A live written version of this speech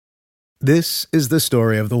This is the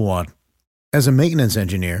story of the one. As a maintenance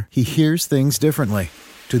engineer, he hears things differently.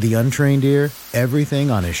 To the untrained ear,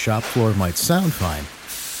 everything on his shop floor might sound fine,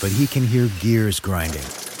 but he can hear gears grinding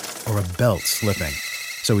or a belt slipping.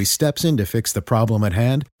 So he steps in to fix the problem at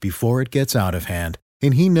hand before it gets out of hand.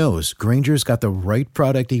 And he knows Grainger's got the right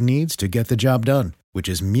product he needs to get the job done, which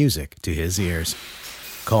is music to his ears.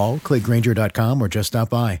 Call, click Grainger.com, or just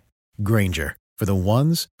stop by. Grainger, for the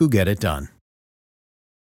ones who get it done.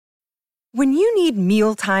 When you need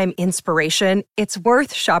mealtime inspiration, it's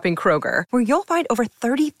worth shopping Kroger, where you'll find over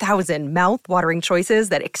 30,000 mouth-watering choices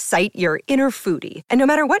that excite your inner foodie. And no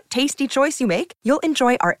matter what tasty choice you make, you'll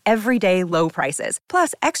enjoy our everyday low prices,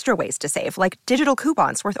 plus extra ways to save, like digital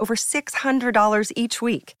coupons worth over $600 each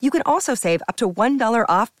week. You can also save up to $1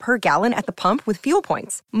 off per gallon at the pump with fuel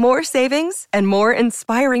points. More savings and more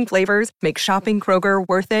inspiring flavors make shopping Kroger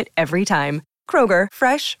worth it every time. Kroger,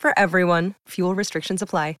 fresh for everyone. Fuel restrictions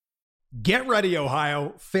apply. Get ready,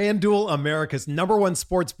 Ohio. FanDuel, America's #1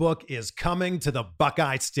 sportsbook, is coming to the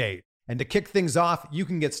Buckeye State. And to kick things off, you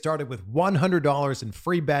can get started with $100 in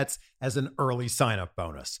free bets as an early sign-up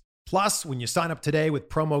bonus. Plus, when you sign up today with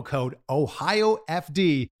promo code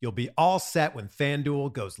OhioFD, you'll be all set when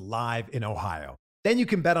FanDuel goes live in Ohio. Then you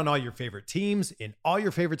can bet on all your favorite teams in all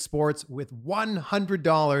your favorite sports with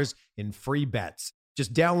 $100 in free bets.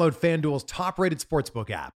 Just download FanDuel's top-rated sportsbook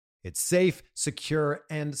app. It's safe, secure,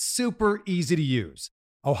 and super easy to use.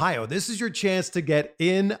 Ohio, this is your chance to get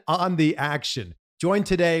in on the action. Join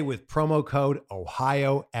today with promo code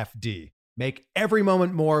OhioFD. Make every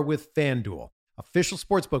moment more with FanDuel, official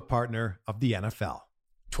sportsbook partner of the NFL.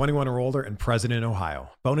 21 or older and present in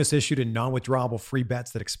Ohio. Bonus issued in non-withdrawable free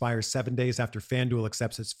bets that expire 7 days after FanDuel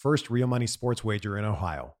accepts its first real money sports wager in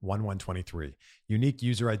Ohio, 1/1/23. Unique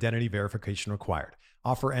user identity verification required.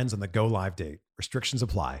 Offer ends on the go live date. Restrictions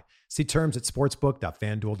apply. See terms at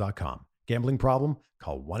sportsbook.fanduel.com. Gambling problem?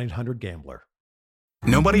 Call 1-800-GAMBLER.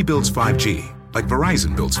 Nobody builds 5G like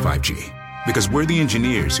Verizon builds 5G, because we're the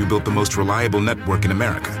engineers who built the most reliable network in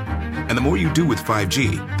America. And the more you do with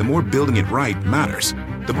 5G, the more building it right matters.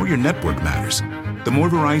 The more your network matters. The more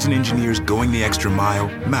Verizon engineers going the extra mile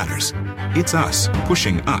matters. It's us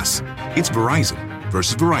pushing us. It's Verizon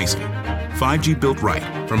versus Verizon. 5G built right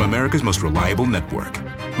from America's most reliable network.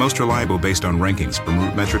 Most reliable based on rankings from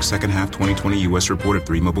RootMetrics second half 2020 U.S. report of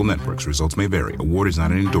 3 mobile networks. Results may vary. Award is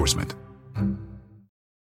not an endorsement.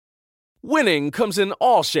 Winning comes in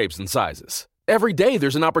all shapes and sizes. Every day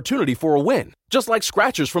there's an opportunity for a win, just like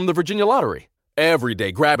scratchers from the Virginia Lottery.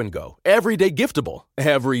 Everyday grab and go, everyday giftable,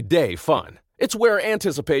 everyday fun. It's where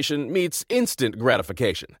anticipation meets instant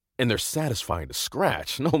gratification. And they're satisfying to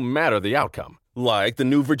scratch no matter the outcome. Like the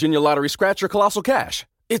new Virginia Lottery Scratcher Colossal Cash.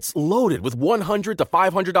 It's loaded with $100 to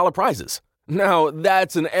 $500 prizes. Now,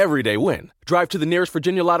 that's an everyday win. Drive to the nearest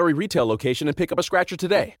Virginia Lottery retail location and pick up a scratcher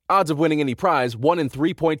today. Odds of winning any prize, 1 in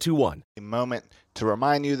 3.21. A moment to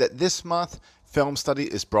remind you that this month, Film Study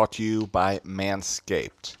is brought to you by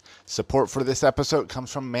Manscaped. Support for this episode comes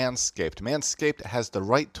from Manscaped. Manscaped has the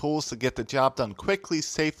right tools to get the job done quickly,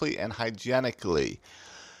 safely, and hygienically.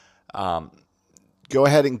 Go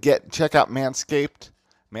ahead and check out Manscaped.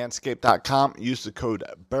 Manscaped.com. Use the code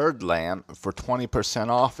BIRDLAND for 20%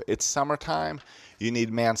 off. It's summertime. You need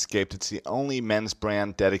Manscaped. It's the only men's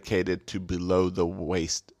brand dedicated to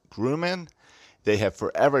below-the-waist grooming. They have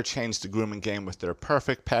forever changed the grooming game with their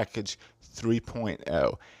Perfect Package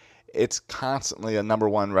 3.0. It's constantly a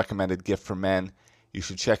 #1 recommended gift for men. You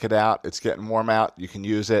should check it out. It's getting warm out. You can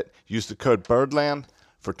use it. Use the code BIRDLAND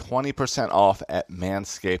for 20% off at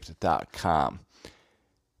manscaped.com.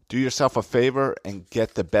 Do yourself a favor and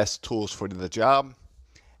get the best tools for the job.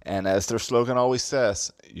 And as their slogan always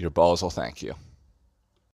says, your balls will thank you.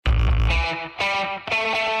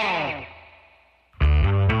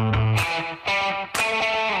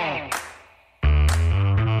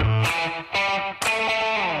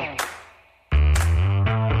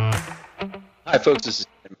 Hi, folks. This is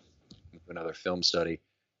Tim with another film study.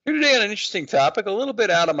 Here today on an interesting topic, a little bit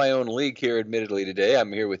out of my own league here, admittedly, today.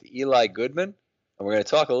 I'm here with Eli Goodman, and we're going to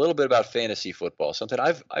talk a little bit about fantasy football, something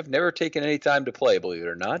I've never taken any time to play, believe it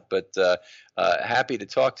or not, but happy to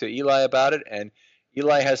talk to Eli about it. And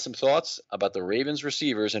Eli has some thoughts about the Ravens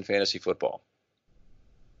receivers in fantasy football.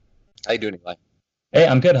 How you doing, Eli? Hey,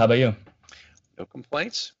 I'm good. How about you? No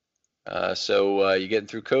complaints. So you getting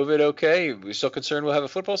through COVID okay? We still concerned we'll have a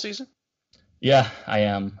football season? Yeah, I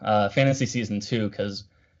am. Fantasy season too, because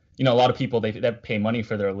a lot of people they pay money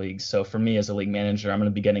for their leagues. So for me as a league manager, I'm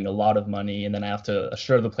going to be getting a lot of money, and then I have to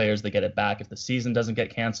assure the players they get it back if the season doesn't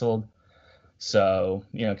get canceled. So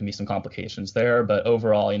it can be some complications there, but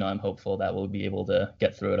overall, I'm hopeful that we'll be able to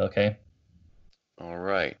get through it okay. All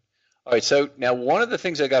right. All right, so now one of the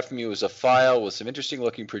things I got from you was a file with some interesting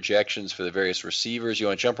looking projections for the various receivers. You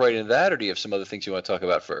want to jump right into that, or do you have some other things you want to talk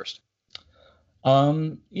about first?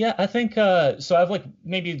 Yeah, I think so. I've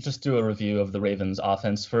maybe just do a review of the Ravens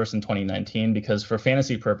offense first in 2019, because for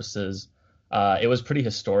fantasy purposes, it was pretty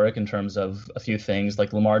historic in terms of a few things.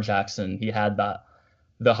 Like Lamar Jackson, he had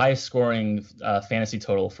the highest scoring fantasy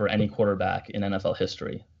total for any quarterback in NFL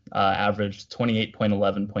history, averaged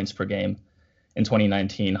 28.11 points per game in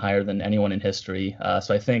 2019, higher than anyone in history.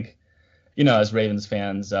 So I think, as Ravens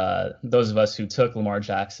fans, those of us who took Lamar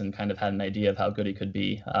Jackson kind of had an idea of how good he could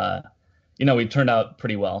be. We turned out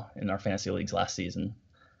pretty well in our fantasy leagues last season.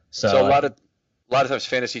 So a lot of times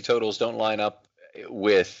fantasy totals don't line up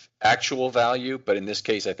with actual value, but in this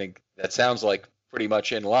case, I think that sounds like pretty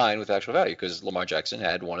much in line with actual value, because Lamar Jackson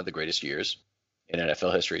had one of the greatest years in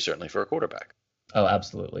NFL history, certainly for a quarterback. Oh,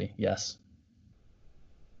 absolutely. Yes.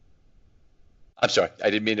 I'm sorry, I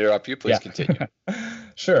didn't mean to interrupt you. Please continue.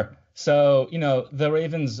 Sure. So, the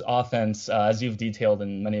Ravens offense, as you've detailed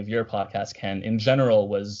in many of your podcasts, Ken, in general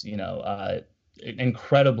was,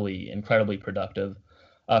 incredibly productive.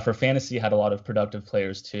 For fantasy, had a lot of productive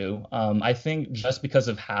players too. I think just because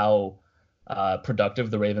of how productive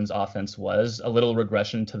the Ravens offense was, a little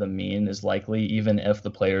regression to the mean is likely, even if the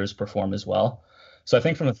players perform as well. So I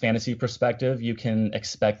think from a fantasy perspective, you can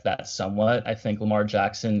expect that somewhat. I think Lamar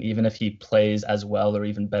Jackson, even if he plays as well or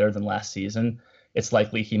even better than last season, it's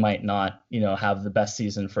likely he might not, have the best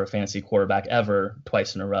season for a fantasy quarterback ever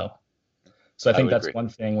twice in a row. So I think that's agree. One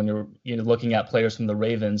thing when you're looking at players from the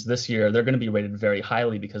Ravens this year, they're going to be rated very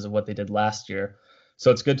highly because of what they did last year.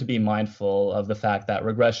 So it's good to be mindful of the fact that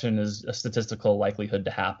regression is a statistical likelihood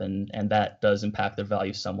to happen, and that does impact their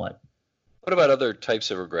value somewhat. What about other types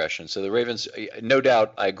of regression? So the Ravens, no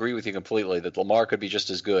doubt, I agree with you completely that Lamar could be just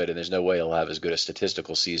as good, and there's no way he'll have as good a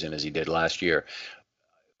statistical season as he did last year.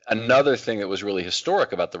 Another thing that was really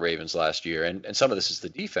historic about the Ravens last year, and some of this is the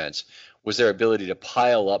defense, was their ability to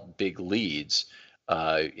pile up big leads,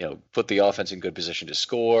 put the offense in good position to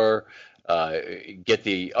score, get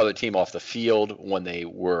the other team off the field when they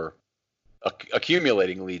were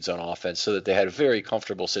accumulating leads on offense, so that they had very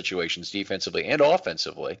comfortable situations defensively and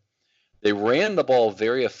offensively. They ran the ball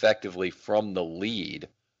very effectively from the lead,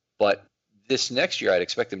 but this next year I'd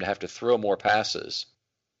expect them to have to throw more passes,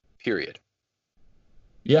 period.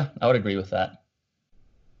 Yeah, I would agree with that.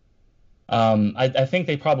 I think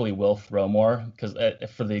they probably will throw more because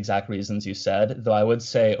for the exact reasons you said, though I would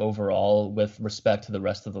say overall, with respect to the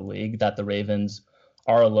rest of the league, that the Ravens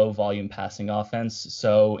are a low volume passing offense.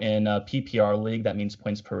 So in a PPR league, that means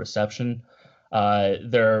points per reception.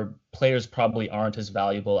 Their players probably aren't as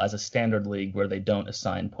valuable as a standard league where they don't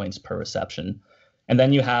assign points per reception. And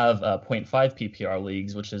then you have 0.5 PPR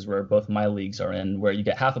leagues, which is where both my leagues are in, where you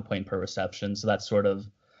get half a point per reception. So that's sort of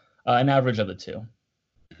an average of the two.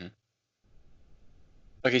 Mm-hmm.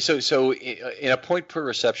 Okay, so in a point per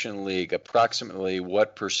reception league, approximately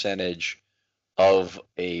what percentage of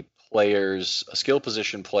a skill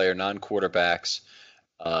position player, non-quarterbacks,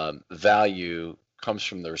 value comes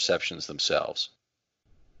from the receptions themselves?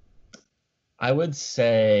 I would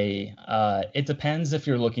say it depends if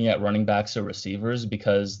you're looking at running backs or receivers,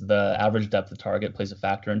 because the average depth of target plays a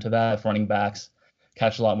factor into that. If running backs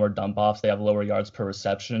catch a lot more dump offs, they have lower yards per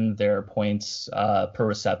reception, their points per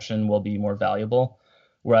reception will be more valuable.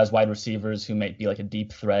 Whereas wide receivers who might be like a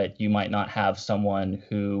deep threat, you might not have someone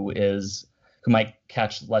who might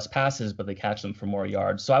catch less passes, but they catch them for more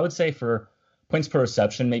yards. So I would say for points per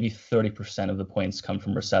reception, maybe 30% of the points come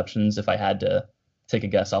from receptions, if I had to take a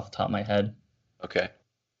guess off the top of my head. Okay.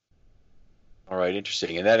 All right,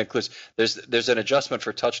 interesting. And that includes there's an adjustment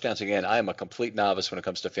for touchdowns. Again, I am a complete novice when it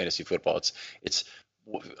comes to fantasy football. It's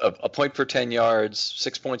a point per 10 yards,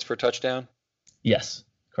 6 points per touchdown? Yes,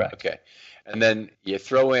 correct. Okay. And then you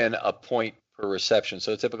throw in a point per reception.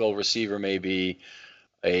 So a typical receiver may be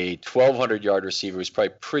a 1,200-yard receiver who's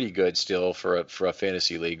probably pretty good still for a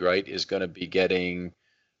fantasy league, right? Is going to be getting,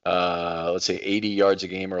 let's say, 80 yards a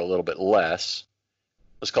game or a little bit less.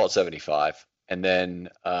 Let's call it 75. And then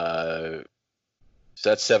so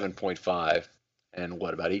that's 7.5. And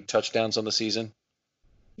what, about 8 touchdowns on the season?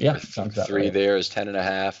 Yeah, sounds about 3 right. there is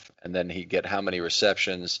 10.5. And then he'd get how many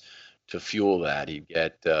receptions to fuel that? He'd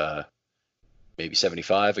get maybe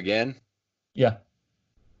 75 again? Yeah.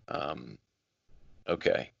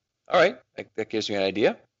 Okay. All right. That gives me an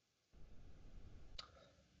idea.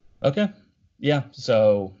 Okay. Yeah.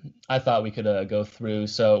 So I thought we could go through.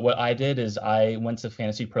 So what I did is I went to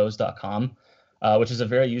fantasypros.com, which is a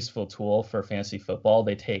very useful tool for fantasy football.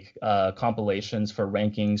 They take compilations for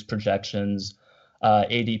rankings, projections,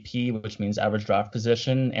 ADP, which means average draft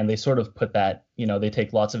position, and they sort of put that, they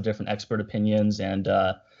take lots of different expert opinions and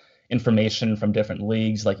information from different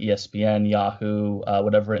leagues like ESPN, Yahoo,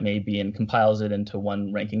 whatever it may be, and compiles it into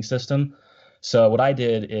one ranking system. So what I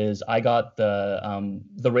did is I got the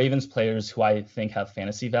Ravens players who I think have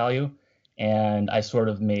fantasy value, and I sort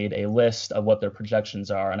of made a list of what their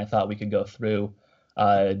projections are, and I thought we could go through.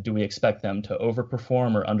 Do we expect them to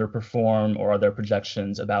overperform or underperform, or are their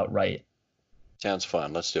projections about right? Sounds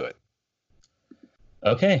fun. Let's do it.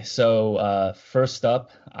 Okay, so first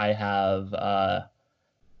up, I have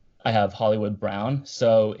Hollywood Brown.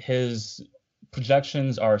 So his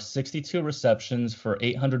projections are 62 receptions for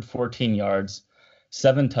 814 yards,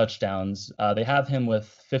 7 touchdowns. They have him with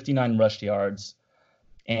 59 rushed yards.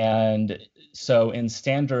 And so in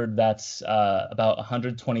standard, that's about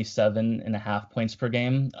 127.5 points per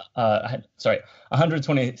game.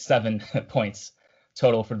 127 points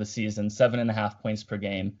total for the season, 7.5 points per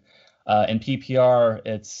game. In PPR,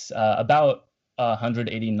 it's about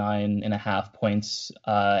 189.5 points,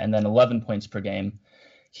 and then 11 points per game.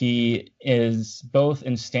 He is both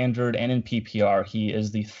in standard and in PPR. He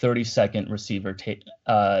is the 32nd receiver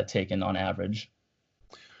taken on average.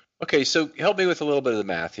 Okay, so help me with a little bit of the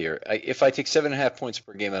math here. If I take 7.5 points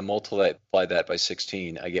per game, I multiply that by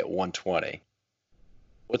 16, I get 120.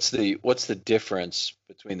 What's the difference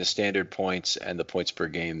between the standard points and the points per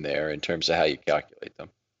game there in terms of how you calculate them?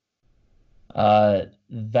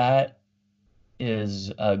 That is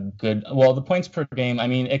a good. Well, the points per game, I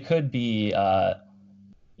mean, it could be.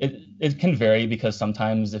 It can vary because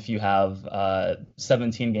sometimes if you have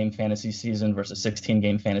 17-game fantasy season versus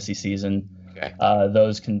 16-game fantasy season, okay,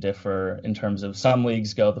 those can differ in terms of some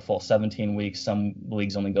leagues go the full 17 weeks, some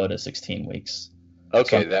leagues only go to 16 weeks.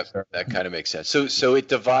 Okay, so that kind of makes sense. So it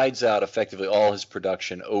divides out effectively all his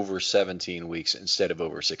production over 17 weeks instead of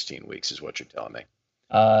over 16 weeks is what you're telling me.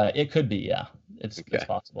 It could be, yeah. It's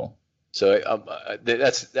possible. So I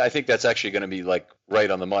think that's actually going to be like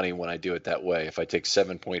right on the money when I do it that way. If I take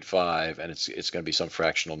 7.5 and it's going to be some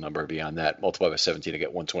fractional number beyond that, multiply by 17, I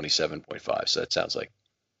get 127.5. So that sounds like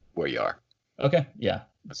where you are. Okay, yeah,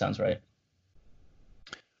 that sounds right.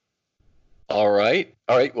 All right.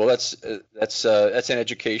 Well, that's an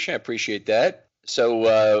education. I appreciate that.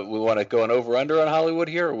 So we want to go an over under on Hollywood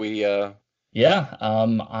here. Or we Yeah,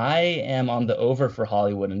 I am on the over for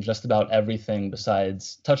Hollywood in just about everything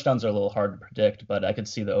besides touchdowns are a little hard to predict, but I could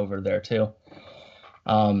see the over there too.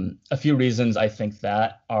 A few reasons I think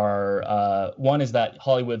that are, one is that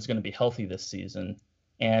Hollywood's going to be healthy this season.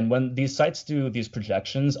 And when these sites do these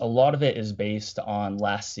projections, a lot of it is based on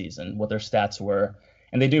last season, what their stats were.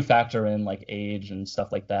 And they do factor in like age and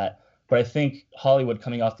stuff like that. But I think Hollywood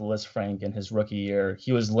coming off the Lisfranc in his rookie year,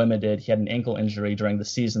 he was limited. He had an ankle injury during the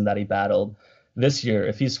season that he battled. This year,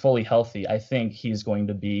 if he's fully healthy, I think he's going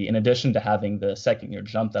to be, in addition to having the second-year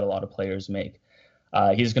jump that a lot of players make,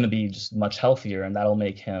 he's going to be just much healthier, and that'll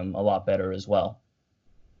make him a lot better as well.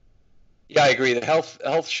 Yeah, I agree. The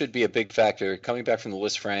health should be a big factor. Coming back from the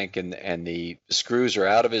Lisfranc and the screws are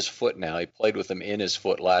out of his foot now. He played with them in his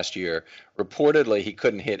foot last year. Reportedly, he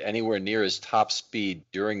couldn't hit anywhere near his top speed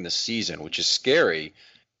during the season, which is scary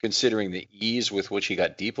considering the ease with which he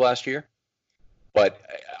got deep last year. But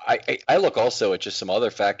I look also at just some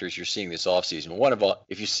other factors you're seeing this offseason. One of all,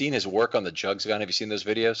 if you've seen his work on the jugs gun, have you seen those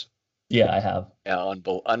videos? Yeah, I have. Yeah,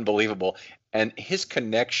 unbelievable. And his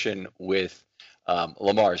connection with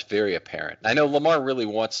Lamar is very apparent. I know Lamar really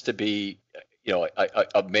wants to be,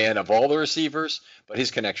 a man of all the receivers, but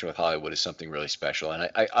his connection with Hollywood is something really special. And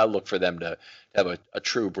I look for them to have a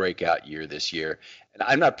true breakout year this year. And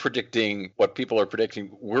I'm not predicting what people are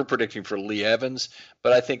predicting. We're predicting for Lee Evans,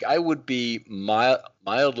 but I think I would be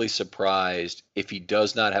mildly surprised if he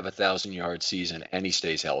does not have a 1,000-yard season and he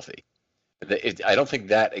stays healthy. I don't think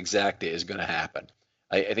that exactly is going to happen.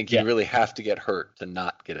 I think you really have to get hurt to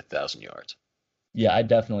not get 1,000 yards. Yeah, I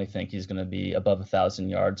definitely think he's going to be above 1,000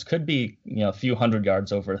 yards. Could be, a few hundred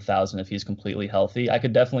yards over 1,000 if he's completely healthy. I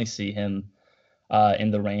could definitely see him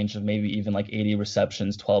in the range of maybe even like 80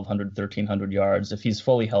 receptions, 1,200, 1,300 yards if he's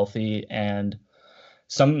fully healthy. And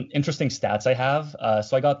some interesting stats I have.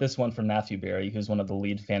 So I got this one from Matthew Berry, who's one of the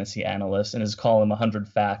lead fantasy analysts, in his column 100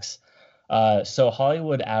 Facts. So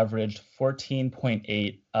Hollywood averaged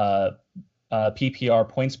 14.8 PPR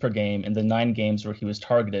points per game in the 9 games where he was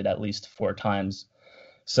targeted at least 4 times.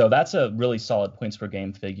 So that's a really solid points per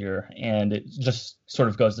game figure. And it just sort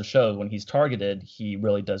of goes to show when he's targeted, he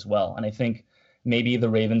really does well. And I think maybe the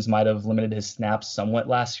Ravens might have limited his snaps somewhat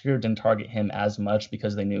last year, didn't target him as much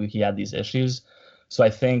because they knew he had these issues. So I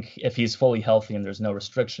think if he's fully healthy and there's no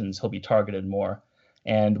restrictions, he'll be targeted more.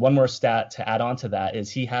 And one more stat to add on to that is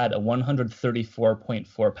he had a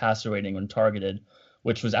 134.4 passer rating when targeted,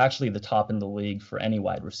 which was actually the top in the league for any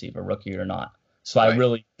wide receiver, rookie or not. So I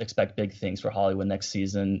really expect big things for Hollywood next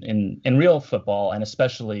season in real football, and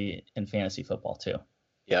especially in fantasy football too.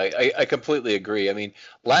 Yeah, I completely agree. I mean,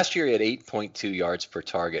 last year he had 8.2 yards per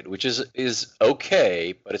target, which is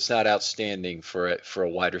okay, but it's not outstanding for a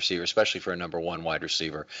wide receiver, especially for a number one wide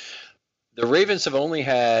receiver. The Ravens have only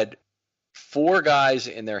had 4 guys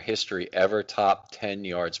in their history ever top 10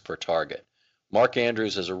 yards per target. Mark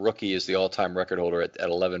Andrews, as a rookie, is the all-time record holder at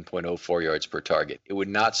 11.04 yards per target. It would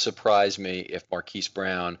not surprise me if Marquise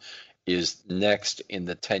Brown is next in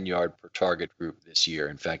the 10-yard per target group this year.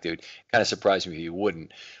 In fact, it would kind of surprise me if he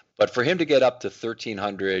wouldn't. But for him to get up to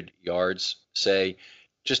 1,300 yards, say,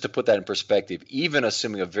 just to put that in perspective, even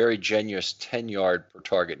assuming a very generous 10-yard per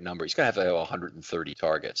target number, he's going to have 130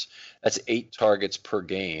 targets. That's 8 targets per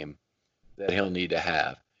game that he'll need to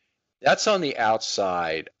have. That's on the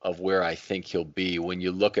outside of where I think he'll be when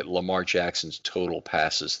you look at Lamar Jackson's total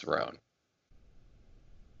passes thrown.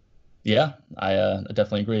 Yeah, I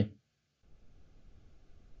definitely agree.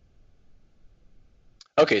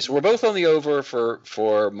 Okay, so we're both on the over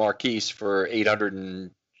for Marquise for 800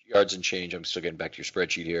 yards and change. I'm still getting back to your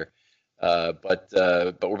spreadsheet here, but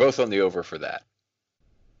we're both on the over for that.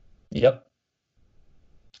 Yep.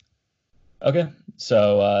 Okay,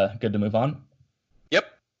 so good to move on. Yep.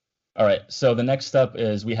 All right, so the next up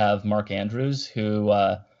is we have Mark Andrews, who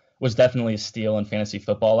was definitely a steal in fantasy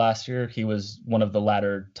football last year. He was one of the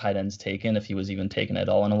latter tight ends taken, if he was even taken at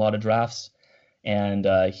all in a lot of drafts. And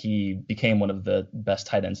he became one of the best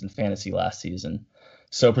tight ends in fantasy last season.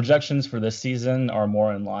 So projections for this season are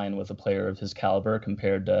more in line with a player of his caliber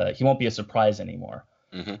compared to, he won't be a surprise anymore.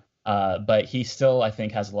 Mm-hmm. But he still, I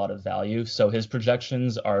think, has a lot of value. So his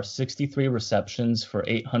projections are 63 receptions for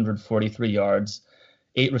 843 yards,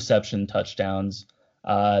 8 reception touchdowns.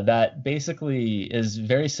 That basically is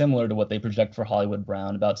very similar to what they project for Hollywood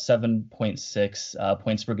Brown, about 7.6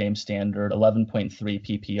 points per game standard, 11.3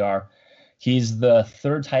 PPR. He's the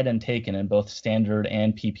 3rd tight end taken in both standard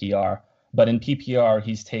and PPR. But in PPR,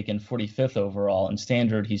 he's taken 45th overall. In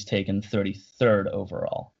standard, he's taken 33rd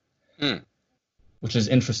overall, which is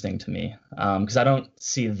interesting to me because I don't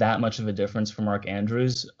see that much of a difference for Mark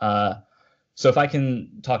Andrews. So if I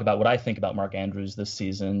can talk about what I think about Mark Andrews this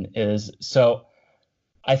season is, so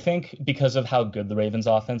I think because of how good the Ravens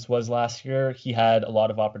offense was last year, he had a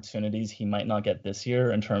lot of opportunities he might not get this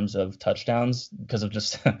year in terms of touchdowns because of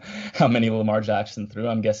just how many Lamar Jackson threw.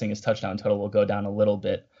 I'm guessing his touchdown total will go down a little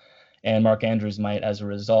bit, and Mark Andrews might as a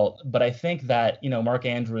result. But I think that, Mark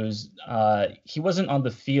Andrews, he wasn't on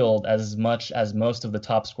the field as much as most of the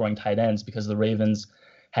top scoring tight ends because the Ravens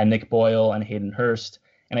had Nick Boyle and Hayden Hurst.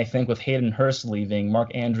 And I think with Hayden Hurst leaving,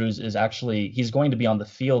 Mark Andrews he's going to be on the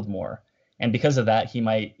field more. And because of that, he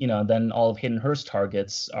might, then all of Hayden Hurst's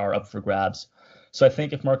targets are up for grabs. So I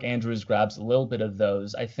think if Mark Andrews grabs a little bit of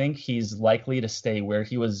those, I think he's likely to stay where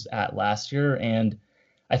he was at last year. And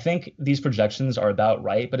I think these projections are about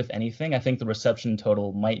right. But if anything, I think the reception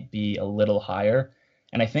total might be a little higher.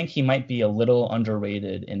 And I think he might be a little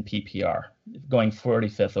underrated in PPR, going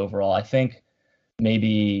 45th overall. I think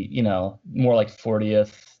maybe, more like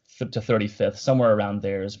 40th to 35th, somewhere around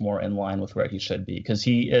there is more in line with where he should be because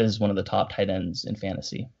he is one of the top tight ends in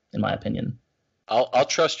fantasy, in my opinion. I'll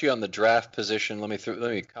trust you on the draft position. Let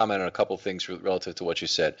me comment on a couple of things relative to what you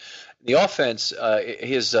said. The offense,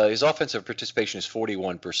 his offensive participation is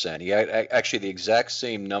 41%. He had actually the exact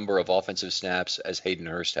same number of offensive snaps as Hayden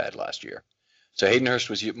Hurst had last year. So Hayden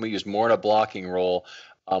Hurst was used more in a blocking role.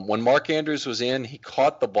 When Mark Andrews was in, he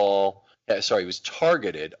caught the ball. He was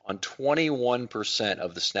targeted on 21%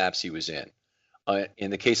 of the snaps he was in. In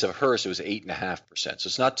the case of Hurst, it was 8.5%. So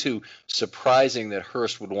it's not too surprising that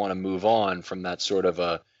Hurst would want to move on from that sort of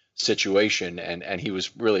a situation, and he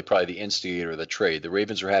was really probably the instigator of the trade. The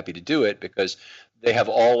Ravens are happy to do it because they have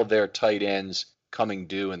all of their tight ends coming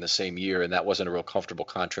due in the same year, and that wasn't a real comfortable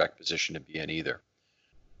contract position to be in either.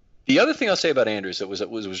 The other thing I'll say about Andrews that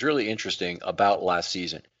was really interesting about last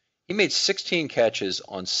season, he made 16 catches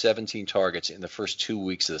on 17 targets in the first 2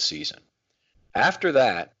 weeks of the season. After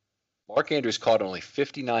that, Mark Andrews caught only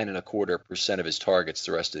 59.25% of his targets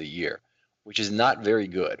the rest of the year, which is not very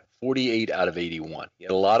good, 48 out of 81. He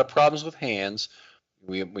had a lot of problems with hands.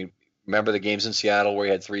 We remember the games in Seattle where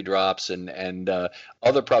he had 3 drops and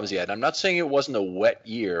other problems he had. I'm not saying it wasn't a wet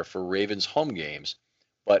year for Ravens home games,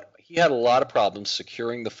 but he had a lot of problems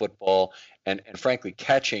securing the football and frankly,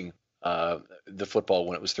 catching the football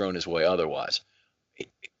when it was thrown his way otherwise.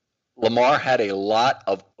 Lamar had a lot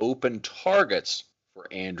of open targets for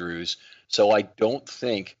Andrews, so I don't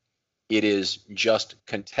think It is just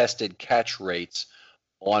contested catch rates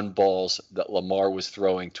on balls that Lamar was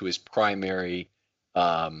throwing to his primary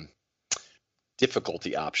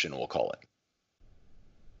difficulty option, we'll call it.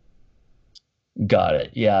 Got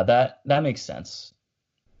it. Yeah, that makes sense.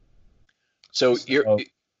 So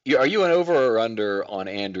are you an over or under on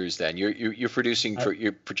Andrews then? You're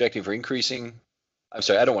projecting for increasing. I'm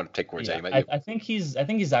sorry, I don't want to take words out of your mouth. I think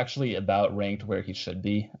he's actually about ranked where he should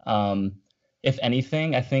be. If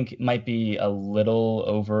anything, I think it might be a little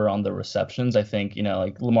over on the receptions. I think,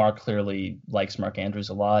 like Lamar clearly likes Mark Andrews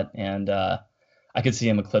a lot, and I could see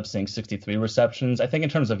him eclipsing 63 receptions. I think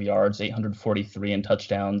in terms of yards, 843 and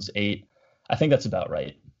touchdowns, 8. I think that's about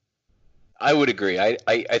right. I would agree.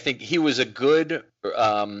 I think he was a good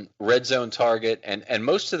red zone target, and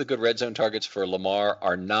most of the good red zone targets for Lamar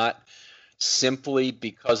are not simply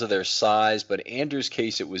because of their size, but in Andrews'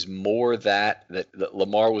 case, it was more that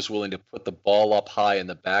Lamar was willing to put the ball up high in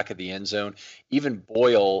the back of the end zone. Even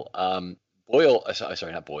Boykin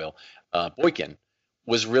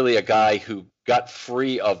was really a guy who got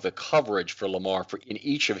free of the coverage for Lamar in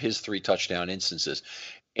each of his 3 touchdown instances.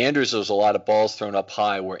 Andrews, there's a lot of balls thrown up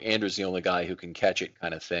high where Andrews is the only guy who can catch it,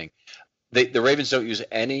 kind of thing. The Ravens don't use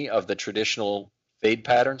any of the traditional fade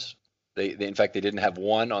patterns. They in fact, they didn't have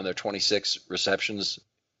one on their 26 receptions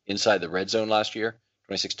inside the red zone last year,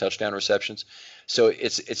 26 touchdown receptions. So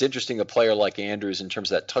it's interesting, a player like Andrews, in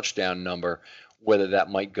terms of that touchdown number, whether that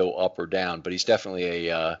might go up or down. But he's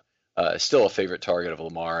definitely still a favorite target of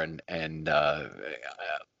Lamar. And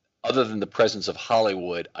other than the presence of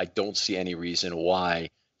Hollywood, I don't see any reason why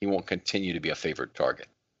he won't continue to be a favorite target.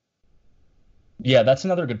 Yeah, that's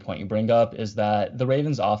another good point you bring up, is that the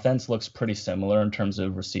Ravens offense looks pretty similar in terms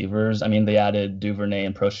of receivers. I mean, they added Duvernay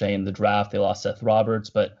and Prochet in the draft. They lost Seth Roberts,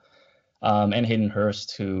 but and Hayden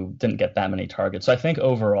Hurst, who didn't get that many targets. So I think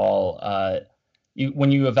overall,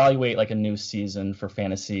 when you evaluate like a new season for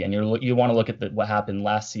fantasy, and you want to look at what happened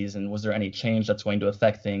last season, was there any change that's going to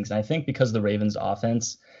affect things? And I think because the Ravens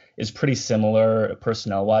offense is pretty similar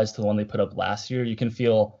personnel-wise to the one they put up last year, you can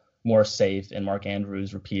feel more safe in Mark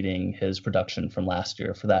Andrews repeating his production from last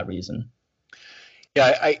year for that reason.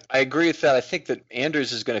 Yeah, I agree with that. I think that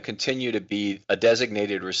Andrews is going to continue to be a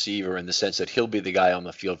designated receiver in the sense that he'll be the guy on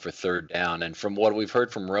the field for third down. And from what we've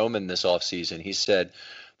heard from Roman this offseason, he said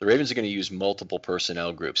the Ravens are going to use multiple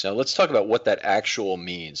personnel groups. Now, let's talk about what that actual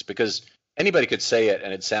means, because anybody could say it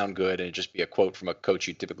and it'd sound good and it'd just be a quote from a coach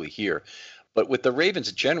you typically hear. But with the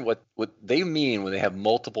Ravens, what they mean when they have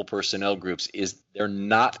multiple personnel groups is they're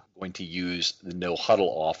not going to use the no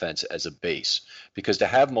huddle offense as a base, because to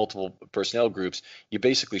have multiple personnel groups, you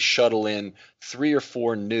basically shuttle in 3 or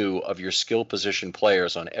 4 new of your skill position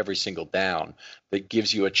players on every single down. That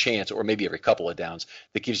gives you a chance, or maybe every couple of downs,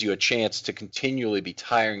 that gives you a chance to continually be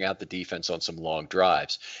tiring out the defense on some long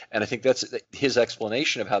drives. And I think that's his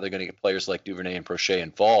explanation of how they're going to get players like Duvernay and Prochet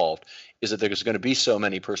involved, is that there's going to be so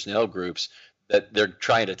many personnel groups that they're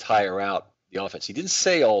trying to tire out the offense. He didn't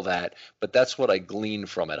say all that, but that's what I gleaned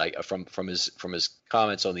from it. From his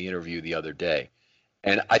comments on the interview the other day.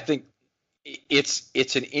 And I think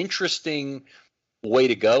it's an interesting way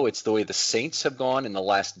to go. It's the way the Saints have gone in the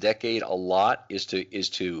last decade a lot, is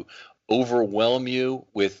to overwhelm you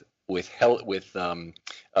with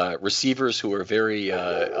receivers who are very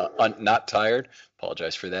not tired.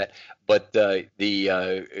 Apologize for that, but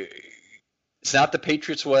it's not the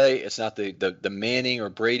Patriots way. It's not the Manning or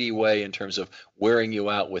Brady way in terms of wearing you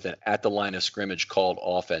out with an at the line of scrimmage called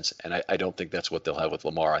offense. And I don't think that's what they'll have with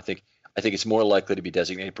Lamar. I think it's more likely to be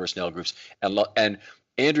designated personnel groups. And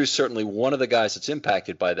Andrew's certainly one of the guys that's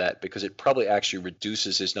impacted by that, because it probably actually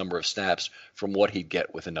reduces his number of snaps from what he'd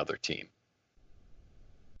get with another team.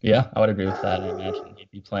 Yeah, I would agree with that. I imagine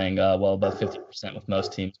he'd be playing well above 50% with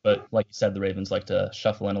most teams. But like you said, the Ravens like to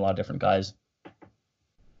shuffle in a lot of different guys.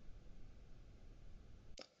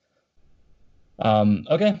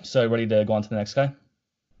 Okay, so ready to go on to the next guy?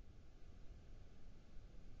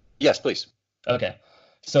 Yes, please. Okay,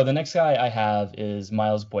 so the next guy I have is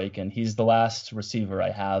Miles Boykin. He's the last receiver I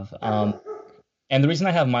have. And the reason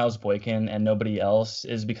I have Miles Boykin and nobody else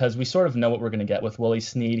is because we sort of know what we're going to get with Willie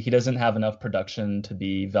Snead. He doesn't have enough production to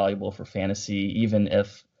be valuable for fantasy, even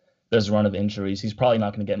if there's a run of injuries. He's probably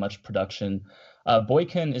not going to get much production.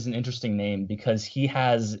 Boykin is an interesting name because he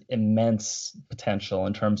has immense potential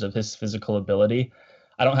in terms of his physical ability.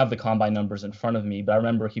 I don't have the combine numbers in front of me, but I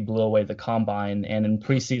remember he blew away the combine. And in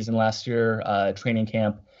preseason last year, training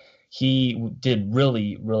camp, he did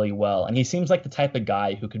really, really well. And he seems like the type of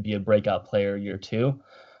guy who could be a breakout player year 2.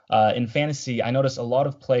 In fantasy, I notice a lot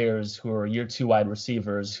of players who are year 2 wide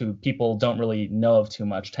receivers who people don't really know of too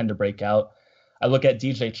much tend to break out. I look at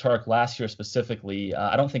DJ Chark last year specifically.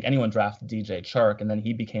 I don't think anyone drafted DJ Chark, and then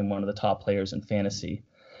he became one of the top players in fantasy.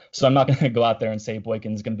 So I'm not going to go out there and say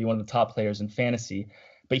Boykin's going to be one of the top players in fantasy,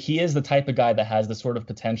 but he is the type of guy that has the sort of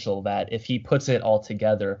potential that if he puts it all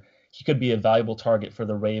together, he could be a valuable target for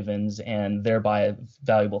the Ravens and thereby a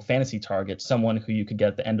valuable fantasy target, someone who you could get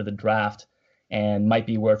at the end of the draft and might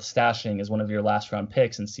be worth stashing as one of your last round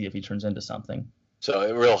picks and see if he turns into something. So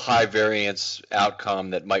a real high variance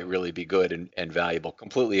outcome that might really be good and valuable.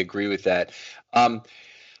 Completely agree with that.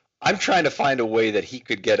 I'm trying to find a way that he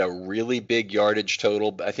could get a really big yardage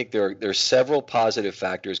total. I think there are several positive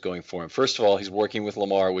factors going for him. First of all, he's working with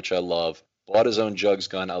Lamar, which I love. Bought his own jugs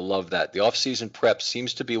gun. I love that. The offseason prep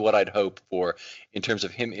seems to be what I'd hope for in terms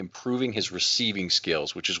of him improving his receiving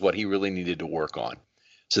skills, which is what he really needed to work on.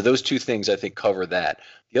 So those two things, I think, cover that.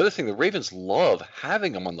 The other thing, the Ravens love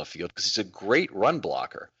having him on the field because he's a great run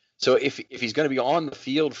blocker. So if he's going to be on the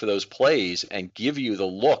field for those plays and give you the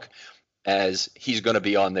look as he's going to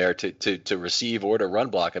be on there to receive or to run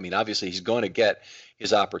block, I mean, obviously he's going to get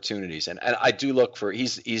his opportunities. And I do look for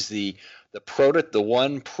he's the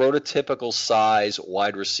one prototypical size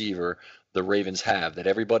wide receiver the Ravens have that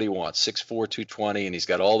everybody wants, 6'4", 220, and he's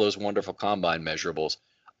got all those wonderful combine measurables.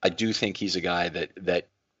 I do think he's a guy that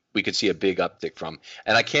we could see a big uptick from.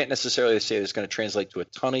 And I can't necessarily say it's going to translate to a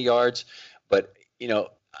ton of yards, but you know,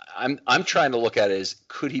 I'm trying to look at it as,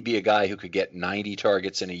 could he be a guy who could get 90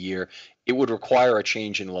 targets in a year? It would require a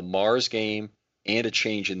change in Lamar's game and a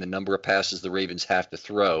change in the number of passes the Ravens have to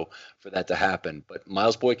throw for that to happen. But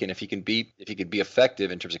Miles Boykin, if he can be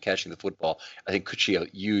effective in terms of catching the football, I think could see a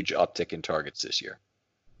huge uptick in targets this year.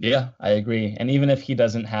 Yeah, I agree. And even if he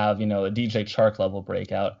doesn't have, a DJ Chark level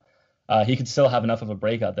breakout, he could still have enough of a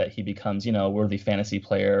breakout that he becomes, a worthy fantasy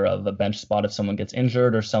player of a bench spot if someone gets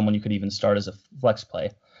injured, or someone you could even start as a flex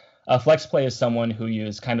play. A flex play is someone who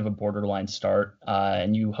is kind of a borderline start,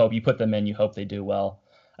 and you put them in, you hope they do well.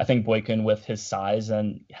 I think Boykin, with his size,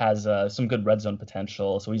 and has some good red zone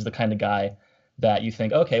potential, so he's the kind of guy that you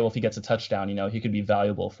think, okay, well, if he gets a touchdown, he could be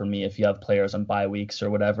valuable for me if you have players on bye weeks or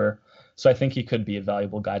whatever. So I think he could be a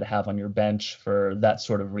valuable guy to have on your bench for that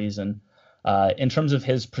sort of reason. In terms of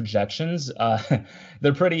his projections,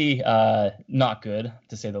 they're pretty not good,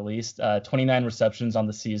 to say the least. 29 receptions on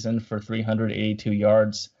the season for 382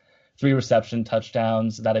 yards, 3 reception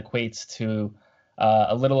touchdowns. That equates to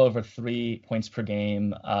a little over 3 points per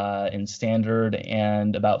game in standard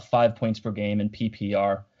and about 5 points per game in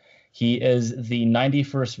PPR. He is the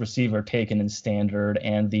 91st receiver taken in standard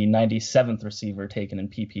and the 97th receiver taken in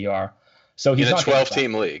PPR. So he's in a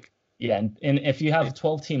 12-team league. Yeah, and if you have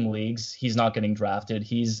 12-team leagues, he's not getting drafted.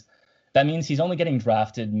 That means he's only getting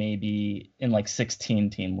drafted maybe in like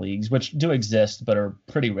 16-team leagues, which do exist but are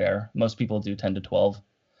pretty rare. Most people do 10 to 12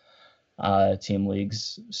 team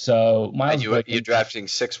leagues. So Miles Boykin, you're drafting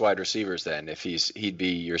 6 wide receivers then. If he'd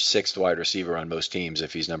be your 6th wide receiver on most teams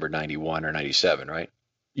if he's number 91 or 97, right?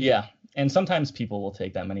 Yeah, and sometimes people will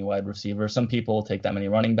take that many wide receivers. Some people will take that many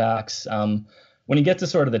running backs. When you get to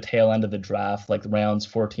sort of the tail end of the draft, like rounds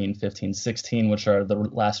 14, 15, 16, which are the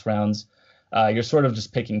last rounds, you're sort of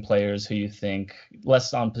just picking players who you think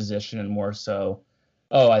less on position and more so,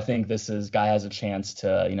 I think this guy has a chance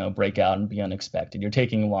to, break out and be unexpected. You're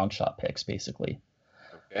taking long shot picks, basically.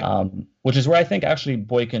 Okay. Which is where I think actually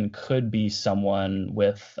Boykin could be someone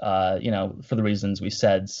with, for the reasons we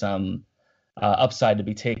said, some upside to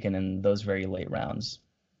be taken in those very late rounds.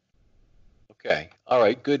 Okay. All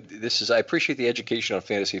right. Good. I appreciate the education on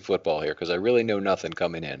fantasy football here because I really know nothing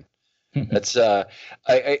coming in. That's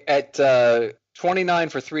at 29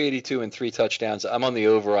 for 382 and 3 touchdowns. I'm on the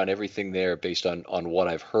over on everything there based on what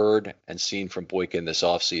I've heard and seen from Boykin this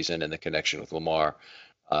offseason and the connection with Lamar.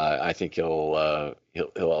 I think he'll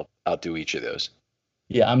outdo each of those.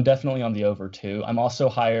 Yeah, I'm definitely on the over too. I'm also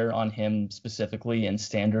higher on him specifically in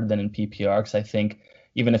standard than in PPR because I think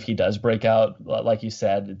even if he does break out, like you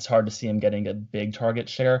said, it's hard to see him getting a big target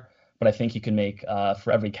share. But I think he can make,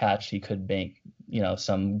 for every catch, he could make,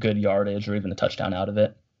 some good yardage or even a touchdown out of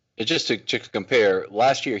it. Just to compare,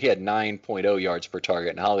 last year he had 9.0 yards per target,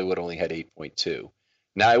 and Hollywood only had 8.2.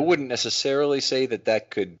 Now, I wouldn't necessarily say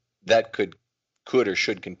that could or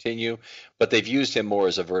should continue, but they've used him more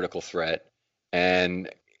as a vertical threat. And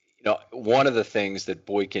one of the things that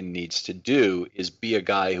Boykin needs to do is be a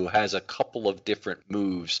guy who has a couple of different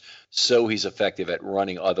moves so he's effective at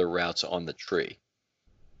running other routes on the tree.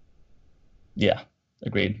 Yeah,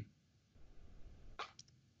 agreed.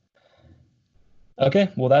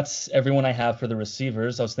 Okay, well, that's everyone I have for the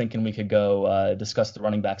receivers. I was thinking we could go discuss the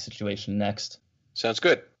running back situation next. Sounds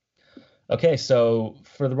good. Okay, so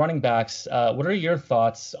for the running backs, what are your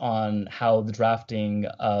thoughts on how the drafting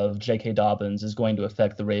of J.K. Dobbins is going to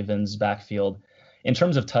affect the Ravens' backfield in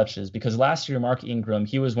terms of touches? Because last year, Mark Ingram,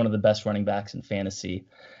 he was one of the best running backs in fantasy.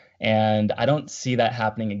 And I don't see that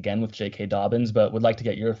happening again with J.K. Dobbins, but would like to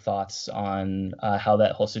get your thoughts on how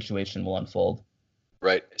that whole situation will unfold.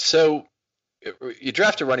 Right. So you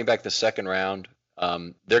draft a running back the second round.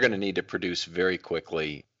 They're going to need to produce very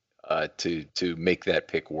quickly to make that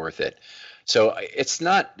pick worth it. So it's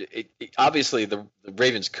not obviously the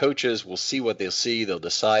Ravens coaches will see what they'll see. They'll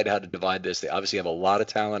decide how to divide this. They obviously have a lot of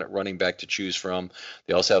talent at running back to choose from.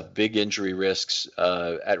 They also have big injury risks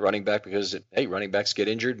at running back because, hey, running backs get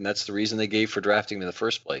injured, and that's the reason they gave for drafting them in the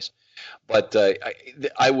first place. But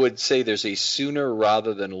I would say there's a sooner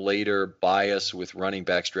rather than later bias with running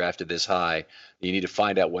backs drafted this high. You need to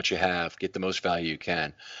find out what you have, get the most value you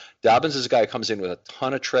can. Dobbins is a guy who comes in with a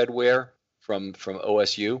ton of tread wear from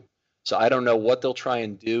OSU. So I don't know what they'll try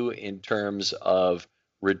and do in terms of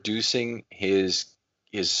reducing his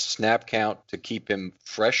snap count to keep him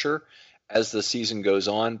fresher as the season goes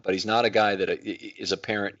on. But he's not a guy that is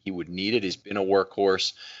apparent he would need it. He's been a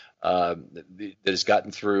workhorse that has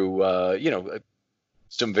gotten through,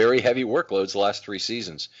 some very heavy workloads the last 3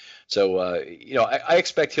 seasons. So, I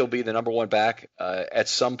expect he'll be the number one back at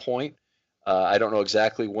some point. I don't know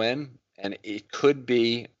exactly when, and it could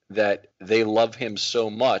be that they love him so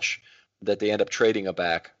much that they end up trading a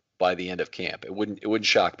back by the end of camp. It wouldn't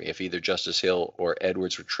shock me if either Justice Hill or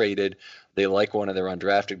Edwards were traded. They like one of their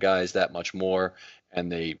undrafted guys that much more,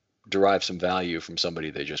 and they derive some value from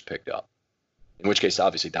somebody they just picked up. In which case,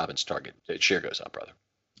 obviously, Dobbins' target share goes up, brother.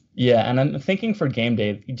 Yeah, and I'm thinking for game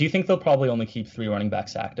day, do you think they'll probably only keep 3 running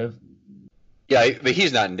backs active? Yeah, but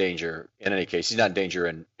he's not in danger in any case. He's not in danger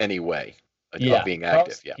in any way. Yeah, being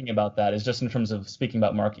active. Thinking about that is just in terms of speaking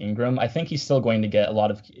about Mark Ingram. I think he's still going to get a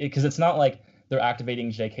lot of, because it's not like they're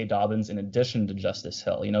activating J.K. Dobbins in addition to Justice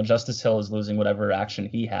Hill. Justice Hill is losing whatever action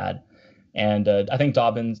he had, and I think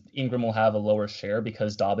Ingram will have a lower share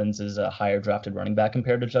because Dobbins is a higher drafted running back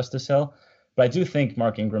compared to Justice Hill. But I do think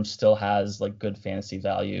Mark Ingram still has like good fantasy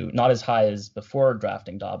value, not as high as before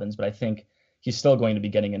drafting Dobbins, but I think he's still going to be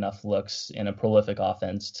getting enough looks in a prolific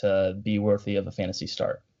offense to be worthy of a fantasy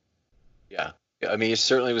start. Yeah. I mean, he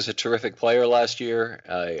certainly was a terrific player last year.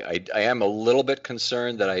 I am a little bit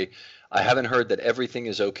concerned that I haven't heard that everything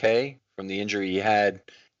is okay from the injury he had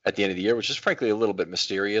at the end of the year, which is frankly a little bit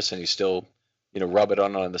mysterious, and he's still, rub it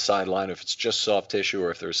on the sideline if it's just soft tissue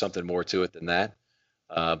or if there's something more to it than that.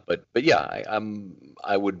 But yeah,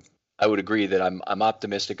 I would agree that I'm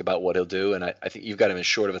optimistic about what he'll do, and I think you've got him as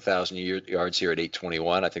short of 1,000 yards here at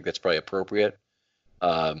 821. I think that's probably appropriate.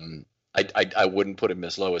 I wouldn't put him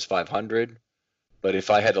as low as 500, but if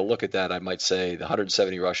I had to look at that, I might say the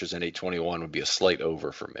 170 rushes and 821 would be a slight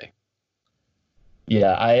over for me.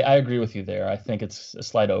 Yeah, I agree with you there. I think it's a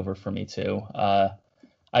slight over for me too.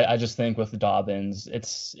 I just think with Dobbins,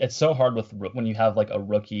 it's so hard when you have like a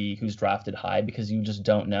rookie who's drafted high because you just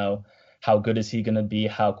don't know how good is he going to be,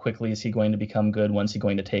 how quickly is he going to become good, when's he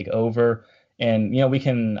going to take over. And, we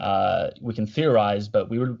can theorize,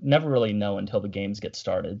 but we would never really know until the games get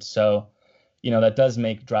started. So, that does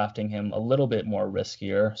make drafting him a little bit more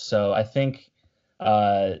riskier. So I think,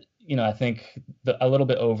 a little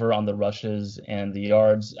bit over on the rushes and the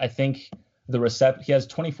yards. I think he has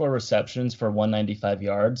 24 receptions for 195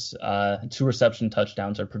 yards. 2 reception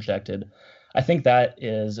touchdowns are projected. I think that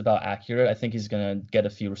is about accurate. I think he's going to get a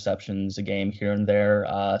few receptions a game here and there.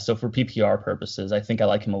 So for PPR purposes, I think I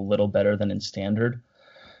like him a little better than in standard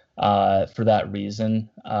for that reason.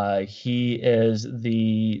 He is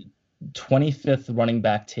the 25th running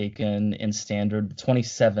back taken in standard,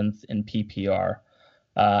 27th in PPR.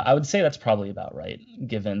 I would say that's probably about right,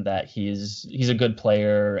 given that he's a good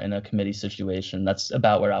player in a committee situation. That's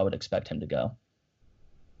about where I would expect him to go.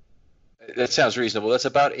 That sounds reasonable. That's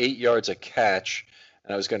about 8 yards a catch.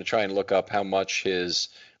 And I was going to try and look up how much his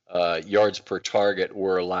yards per target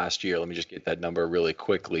were last year. Let me just get that number really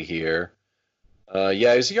quickly here.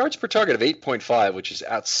 His yards per target of 8.5, which is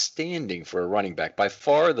outstanding for a running back. By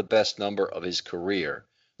far the best number of his career.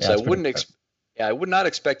 Yeah, so I would not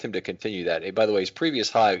expect him to continue that. And by the way, his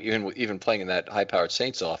previous high, even playing in that high-powered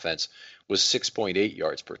Saints offense, was 6.8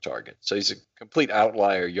 yards per target. So he's a complete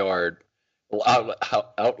outlier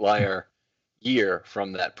year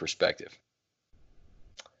from that perspective.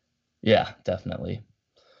 Yeah, definitely.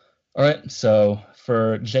 All right, so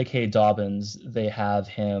for J.K. Dobbins, they have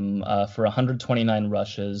him for 129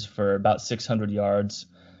 rushes for about 600 yards,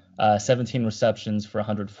 17 receptions for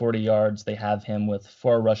 140 yards. They have him with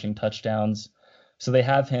 4 rushing touchdowns. So they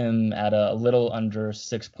have him at a little under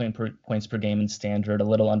 6 points per game in standard, a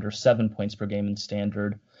little under 7 points per game in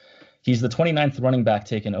standard. He's the 29th running back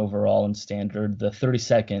taken overall in standard, the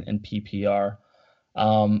 32nd in PPR.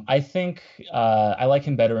 I think I like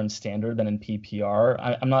him better in standard than in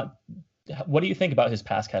PPR. I'm not. What do you think about his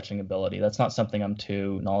pass catching ability? That's not something I'm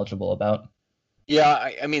too knowledgeable about.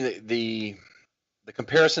 Yeah, I mean the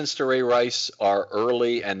comparisons to Ray Rice are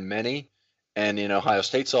early and many, and in Ohio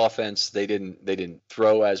State's offense, they didn't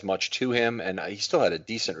throw as much to him, and he still had a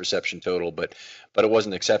decent reception total, but it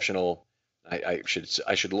wasn't exceptional. I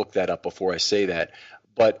should look that up before I say that.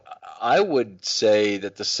 But I would say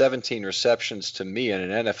that the 17 receptions to me in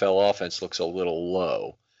an NFL offense looks a little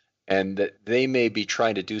low, and that they may be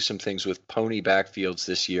trying to do some things with pony backfields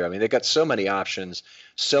this year. I mean, they've got so many options,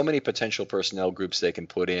 so many potential personnel groups they can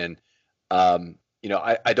put in.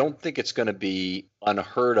 I don't think it's going to be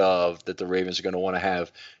unheard of that the Ravens are going to want to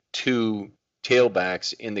have two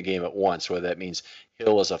tailbacks in the game at once, whether that means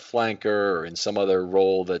Hill as a flanker or in some other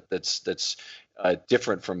role that's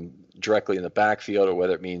different from directly in the backfield, or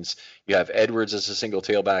whether it means you have Edwards as a single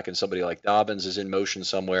tailback and somebody like Dobbins is in motion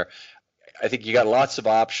somewhere. I think you got lots of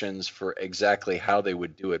options for exactly how they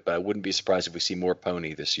would do it, but I wouldn't be surprised if we see more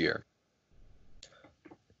pony this year.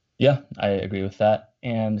 Yeah, I agree with that.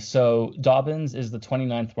 And so Dobbins is the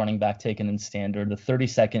 29th running back taken in standard, the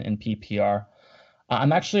 32nd in PPR.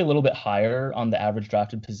 I'm actually a little bit higher on the average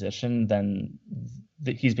drafted position than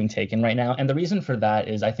he's being taken right now. And the reason for that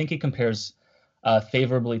is I think he compares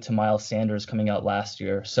favorably to Miles Sanders coming out last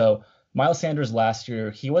year. So Miles Sanders last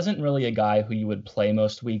year, he wasn't really a guy who you would play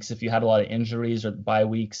most weeks. If you had a lot of injuries or bye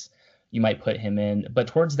weeks, you might put him in. But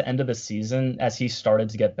towards the end of the season, as he started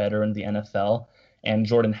to get better in the NFL and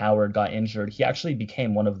Jordan Howard got injured, he actually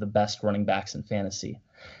became one of the best running backs in fantasy.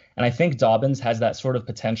 And I think Dobbins has that sort of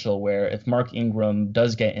potential where if Mark Ingram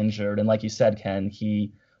does get injured, and like you said, Ken,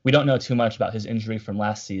 we don't know too much about his injury from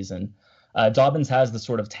last season. Dobbins has the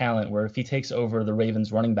sort of talent where if he takes over the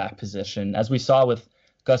Ravens running back position, as we saw with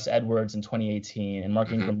Gus Edwards in 2018 and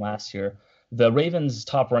Mark Ingram last year, the Ravens'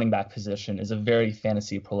 top running back position is a very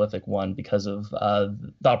fantasy prolific one because of the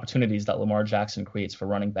opportunities that Lamar Jackson creates for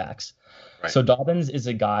running backs. Right. So Dobbins is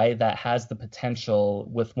a guy that has the potential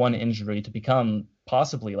with one injury to become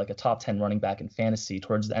possibly like a top 10 running back in fantasy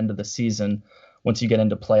towards the end of the season once you get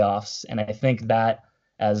into playoffs. And I think that,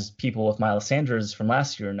 as people with Miles Sanders from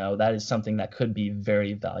last year know, that is something that could be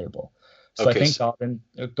very valuable. So okay, I think Dobbins,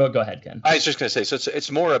 go ahead, Ken. I was just going to say, so it's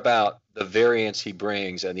more about the variance he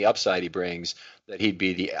brings and the upside he brings, that he'd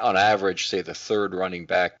be on average, say the third running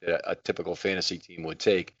back that a typical fantasy team would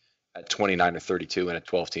take at 29 or 32 in a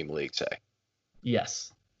 12-team league, say.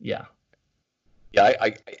 Yes. Yeah. Yeah,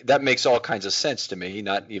 I that makes all kinds of sense to me.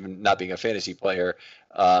 Not being a fantasy player,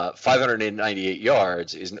 598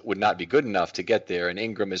 yards would not be good enough to get there, and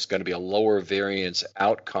Ingram is going to be a lower variance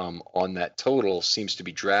outcome on that total. Seems to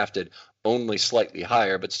be drafted only slightly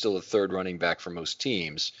higher, but still a third running back for most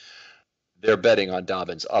teams. They're betting on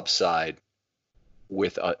Dobbins' upside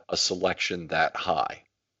with a selection that high.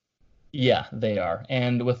 Yeah, they are.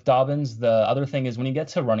 And with Dobbins, the other thing is when you get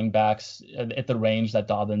to running backs at the range that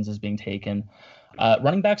Dobbins is being taken,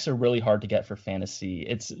 running backs are really hard to get for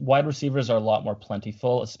fantasy. Wide receivers are a lot more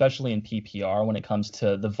plentiful, especially in PPR when it comes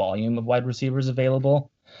to the volume of wide receivers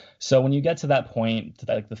available. So when you get to that point, to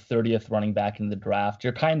like the 30th running back in the draft,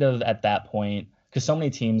 you're kind of at that point, because so many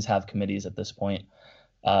teams have committees at this point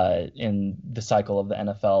in the cycle of the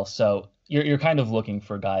NFL. So you're kind of looking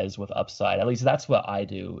for guys with upside. At least that's what I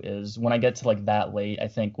do, is when I get to like that late, I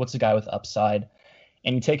think, what's a guy with upside?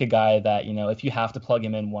 And you take a guy that, if you have to plug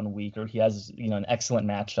him in 1 week or he has, an excellent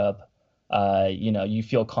matchup, you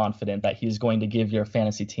feel confident that he's going to give your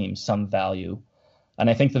fantasy team some value. And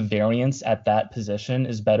I think the variance at that position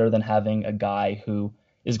is better than having a guy who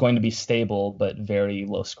is going to be stable but very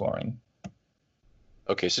low scoring.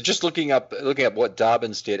 Okay, so just looking up what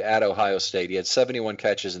Dobbins did at Ohio State, he had 71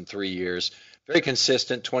 catches in 3 years. Very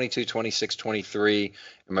consistent, 22, 26, 23.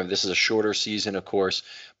 Remember, this is a shorter season, of course,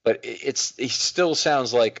 but he still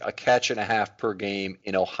sounds like a catch and a half per game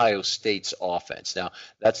in Ohio State's offense. Now,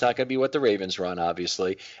 that's not going to be what the Ravens run,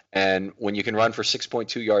 obviously, and when you can run for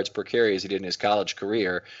 6.2 yards per carry as he did in his college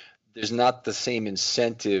career, there's not the same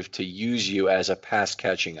incentive to use you as a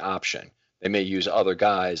pass-catching option. They may use other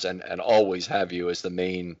guys and always have you as the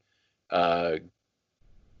main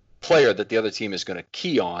player that the other team is going to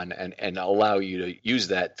key on and allow you to use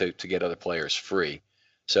that to get other players free.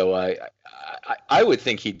 So I would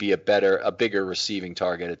think he'd be a bigger receiving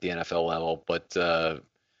target at the NFL level, but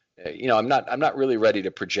I'm not really ready to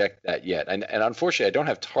project that yet. And unfortunately, I don't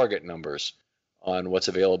have target numbers on what's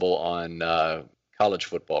available on College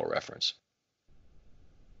Football Reference.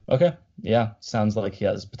 Okay. Yeah. Sounds like he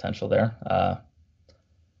has potential there.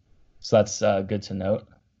 So that's good to note.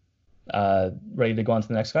 Ready to go on to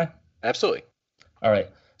the next guy? Absolutely. All right.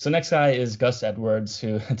 So next guy is Gus Edwards,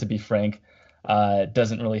 who, to be frank,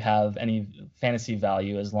 doesn't really have any fantasy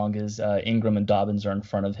value as long as Ingram and Dobbins are in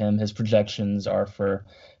front of him. His projections are for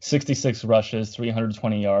 66 rushes,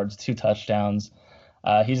 320 yards, 2 touchdowns.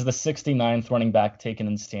 He's the 69th running back taken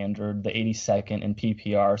in standard, the 82nd in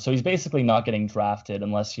PPR. So he's basically not getting drafted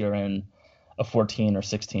unless you're in a 14 or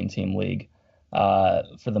 16 team league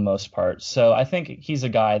for the most part. So I think he's a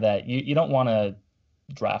guy that you don't want to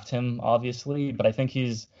draft him, obviously, but I think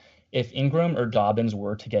if Ingram or Dobbins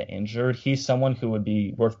were to get injured, he's someone who would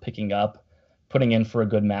be worth picking up, putting in for a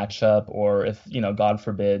good matchup, or if, God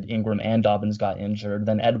forbid, Ingram and Dobbins got injured,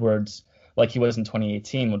 then Edwards, like he was in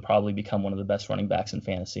 2018, would probably become one of the best running backs in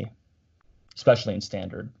fantasy, especially in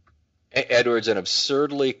standard. Edwards, an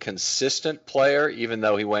absurdly consistent player, even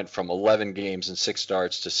though he went from 11 games and 6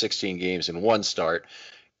 starts to 16 games and 1 start.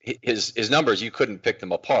 His numbers, you couldn't pick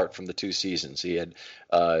them apart from the 2 seasons. He had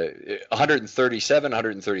 137,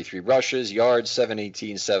 133 rushes, yards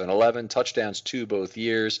 718, 711, touchdowns 2 both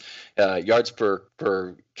years. Yards per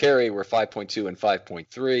carry were 5.2 and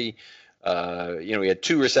 5.3. He had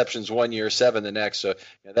 2 receptions one year, 7 the next. So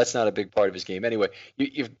that's not a big part of his game. Anyway,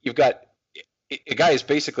 you've got a guy who's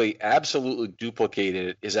basically absolutely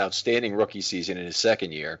duplicated his outstanding rookie season in his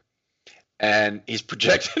second year. And he's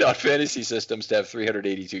projected on fantasy systems to have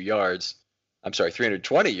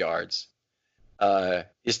 320 yards,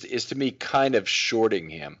 is to me kind of shorting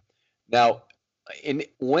him. Now,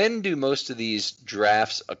 when do most of these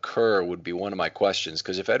drafts occur would be one of my questions,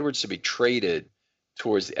 because if Edwards to be traded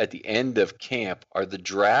at the end of camp, are the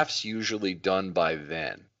drafts usually done by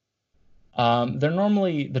then?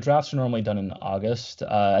 The drafts are normally done in August.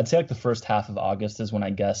 I'd say like the first half of August is when I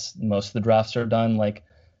guess most of the drafts are done, like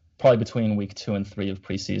probably between week 2 and 3 of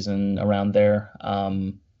preseason, around there.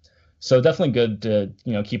 So definitely good to,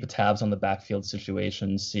 keep tabs on the backfield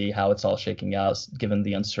situation, see how it's all shaking out given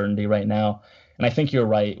the uncertainty right now. And I think you're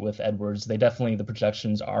right with Edwards. The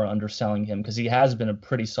projections are underselling him because he has been a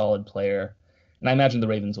pretty solid player. And I imagine the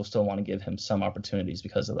Ravens will still want to give him some opportunities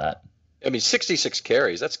because of that. I mean, 66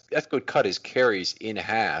 carries, that could cut his carries in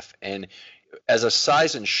half. And as a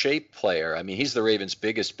size and shape player, I mean, he's the Ravens'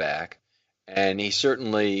 biggest back, and he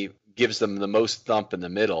certainly gives them the most thump in the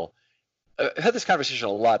middle. I've had this conversation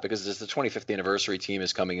a lot because the 25th anniversary team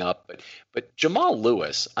is coming up. But Jamal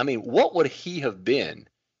Lewis, I mean, what would he have been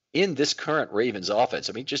in this current Ravens offense?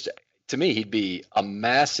 I mean, just to me, he'd be a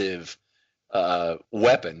massive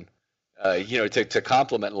weapon, to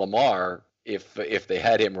complement Lamar if they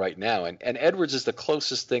had him right now. And Edwards is the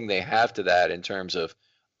closest thing they have to that in terms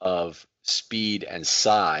of speed and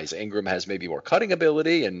size. Ingram has maybe more cutting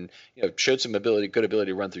ability and showed some good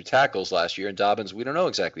ability to run through tackles last year. And Dobbins, we don't know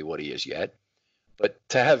exactly what he is yet. But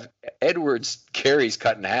to have Edwards' carries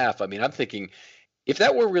cut in half, I mean, I'm thinking if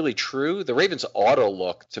that were really true, the Ravens ought to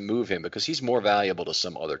look to move him because he's more valuable to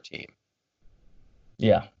some other team.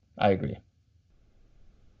 Yeah, I agree.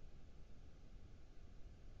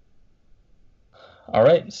 All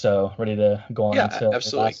right, so ready to go on to absolutely.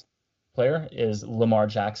 The last player is Lamar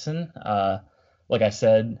Jackson. Like I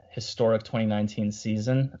said, historic 2019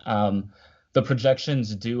 season. The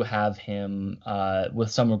projections do have him with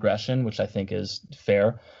some regression, which I think is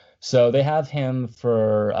fair. So they have him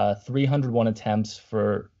for 301 attempts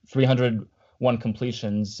for 301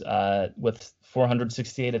 completions with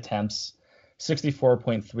 468 attempts,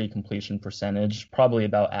 64.3 completion percentage, probably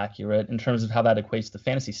about accurate in terms of how that equates to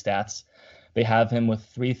fantasy stats. They have him with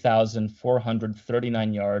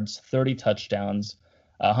 3,439 yards, 30 touchdowns,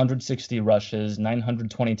 160 rushes,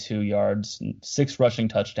 922 yards, 6 rushing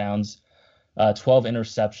touchdowns, 12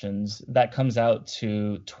 interceptions. That comes out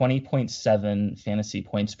to 20.7 fantasy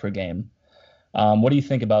points per game. What do you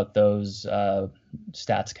think about those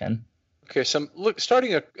stats, Ken? Okay, so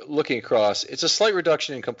looking across, it's a slight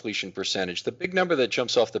reduction in completion percentage. The big number that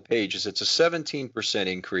jumps off the page is it's a 17%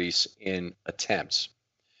 increase in attempts.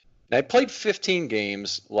 Now, I played 15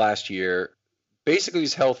 games last year. Basically,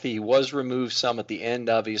 he's healthy. He was removed some at the end,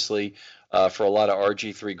 obviously, for a lot of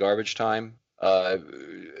RG3 garbage time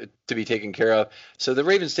to be taken care of. So the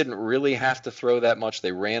Ravens didn't really have to throw that much.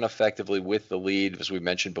 They ran effectively with the lead, as we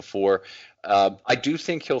mentioned before. I do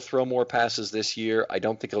think he'll throw more passes this year. I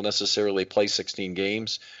don't think he'll necessarily play 16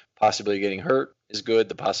 games. Possibility of getting hurt is good.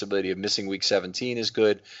 The possibility of missing week 17 is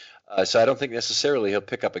good. So I don't think necessarily he'll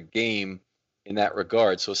pick up a game in that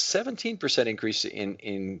regard. So a 17% increase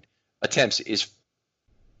in attempts is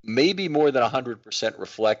maybe more than 100%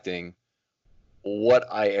 reflecting what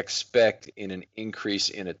I expect in an increase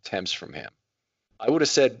in attempts from him. I would have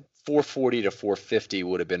said 440 to 450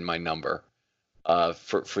 would have been my number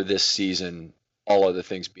for this season, all other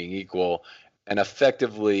things being equal, and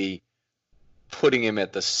effectively putting him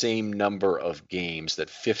at the same number of games. That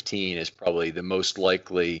 15 is probably the most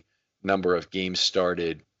likely number of games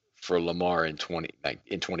started for Lamar in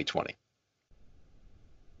 2020.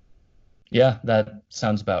 Yeah, that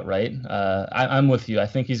sounds about right. I'm with you. I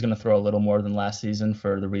think he's going to throw a little more than last season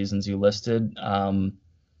for the reasons you listed.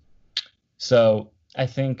 So I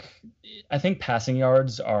think passing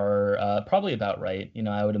yards are probably about right.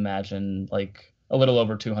 I would imagine like a little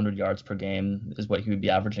over 200 yards per game is what he would be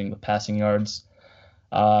averaging with passing yards.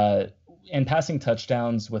 And passing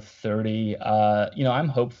touchdowns with 30, I'm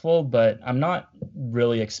hopeful, but I'm not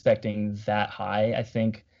really expecting that high. I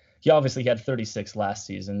think he obviously had 36 last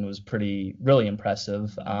season, was really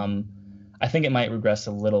impressive. I think it might regress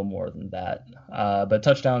a little more than that. But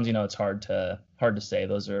touchdowns, it's hard to say.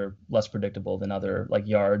 Those are less predictable than other like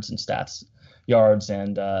yards and stuff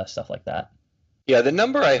like that. Yeah, the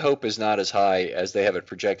number I hope is not as high as they have it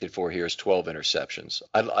projected for here is 12 interceptions.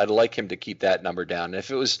 I'd like him to keep that number down. And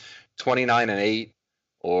if it was 29-8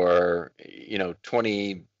 or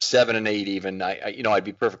 27-8 even, I'd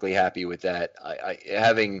be perfectly happy with that.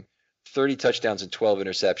 Having 30 touchdowns and 12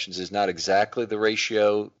 interceptions is not exactly the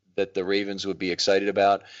ratio that the Ravens would be excited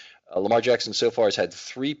about. Lamar Jackson so far has had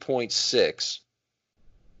 3.6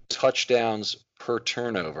 touchdowns per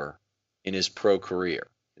turnover in his pro career.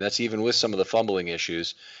 And that's even with some of the fumbling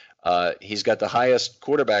issues. He's got the highest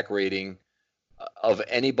quarterback rating of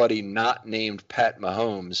anybody not named Pat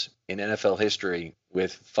Mahomes in NFL history,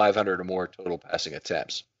 with 500 or more total passing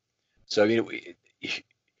attempts. So,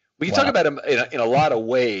 we can talk about him in a lot of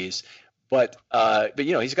ways, but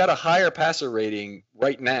he's got a higher passer rating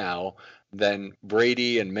right now than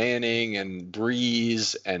Brady and Manning and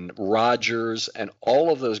Breeze and Rodgers and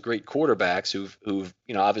all of those great quarterbacks who've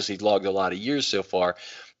obviously logged a lot of years so far.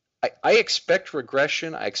 I expect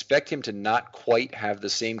regression. I expect him to not quite have the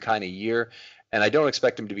same kind of year, and I don't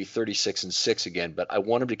expect him to be 36-6 again, but I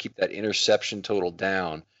want him to keep that interception total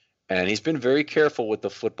down. And he's been very careful with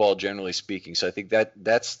the football, generally speaking. So I think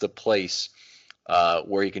that's the place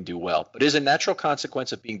where he can do well. But it is a natural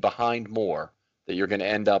consequence of being behind more that you're going to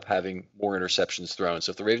end up having more interceptions thrown.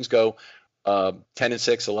 So if the Ravens go 10-6,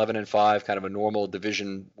 11-5, kind of a normal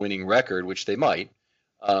division-winning record, which they might,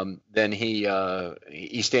 then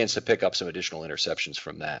he stands to pick up some additional interceptions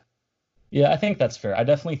from that. Yeah, I think that's fair. I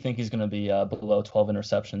definitely think he's going to be below 12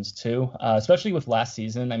 interceptions too, especially with last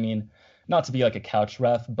season. I mean, not to be like a couch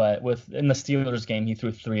ref, but in the Steelers game, he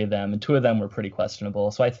threw 3 of them, and 2 of them were pretty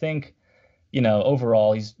questionable. So I think,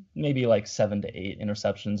 overall, he's maybe like 7 to 8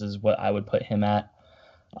 interceptions is what I would put him at.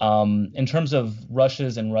 In terms of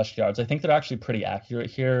rushes and rush yards, I think they're actually pretty accurate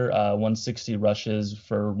here. 160 rushes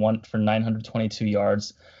for 922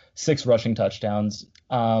 yards, 6 rushing touchdowns.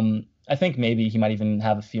 I think maybe he might even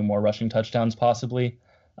have a few more rushing touchdowns possibly.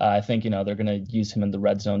 I think, they're going to use him in the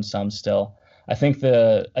red zone some still. I think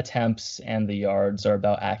the attempts and the yards are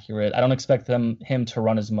about accurate. I don't expect him to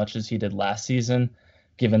run as much as he did last season,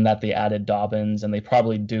 given that they added Dobbins, and they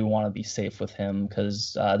probably do want to be safe with him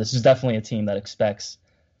because this is definitely a team that expects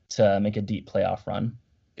to make a deep playoff run.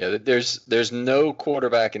 Yeah, there's no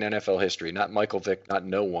quarterback in NFL history, not Michael Vick, not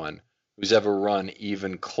no one, who's ever run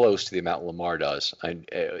even close to the amount Lamar does. I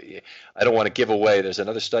don't want to give away. There's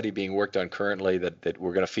another study being worked on currently that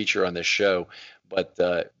we're going to feature on this show, but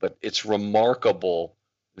it's remarkable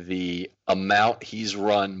the amount he's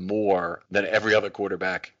run more than every other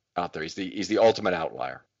quarterback out there. He's the ultimate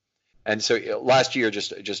outlier. And so last year,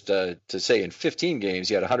 just to say, in 15 games,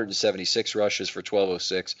 he had 176 rushes for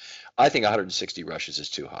 1206. I think 160 rushes is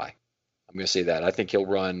too high. I'm going to say that. I think he'll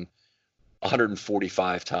run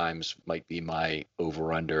 145 times might be my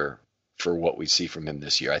over-under for what we see from him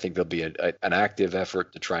this year. I think there'll be an active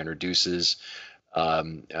effort to try and reduce his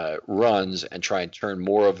runs and try and turn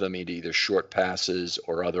more of them into either short passes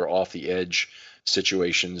or other off-the-edge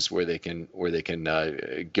situations where they can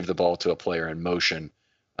give the ball to a player in motion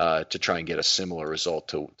to try and get a similar result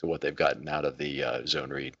to what they've gotten out of the zone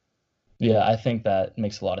read. Yeah, I think that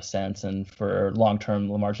makes a lot of sense. And for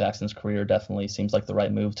long-term Lamar Jackson's career, definitely seems like the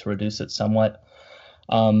right move to reduce it somewhat.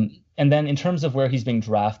 And then in terms of where he's being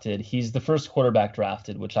drafted, he's the first quarterback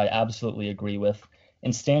drafted, which I absolutely agree with.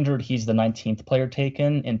 In standard, he's the 19th player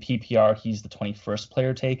taken. In PPR, he's the 21st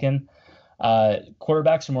player taken.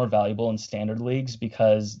 Quarterbacks are more valuable in standard leagues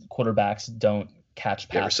because quarterbacks don't catch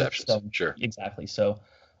passes. Receptions, so, sure. Exactly. So,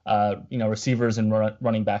 receivers and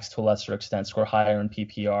running backs to a lesser extent score higher in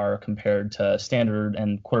PPR compared to standard,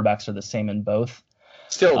 and quarterbacks are the same in both.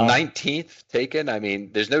 Still 19th taken. I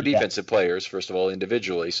mean, there's no defensive players, first of all,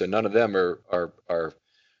 individually, so none of them are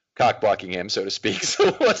cock blocking him, so to speak.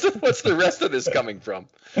 So what's the rest of this coming from?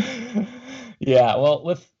 Yeah, well,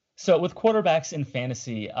 with quarterbacks in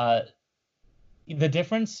fantasy, the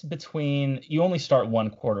difference between you only start one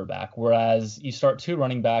quarterback, whereas you start two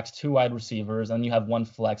running backs, two wide receivers, and you have one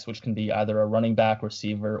flex, which can be either a running back,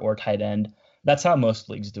 receiver, or tight end. That's how most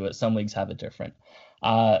leagues do it. Some leagues have it different.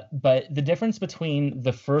 But the difference between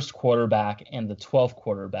the first quarterback and the 12th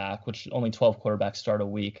quarterback, which only 12 quarterbacks start a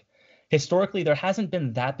week, historically, there hasn't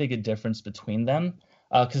been that big a difference between them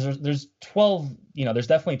because there's 12, there's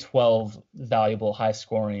definitely 12 valuable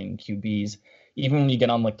high-scoring QBs. Even when you get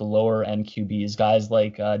on like the lower end QBs, guys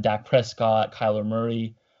like Dak Prescott, Kyler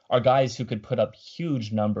Murray are guys who could put up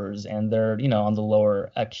huge numbers, and they're on the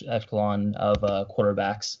lower echelon of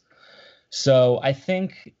quarterbacks. So I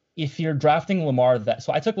think if you're drafting Lamar,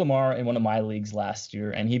 so I took Lamar in one of my leagues last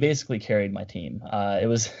year, and he basically carried my team. It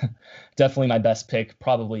was definitely my best pick,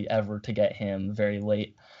 probably ever, to get him very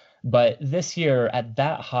late. But this year at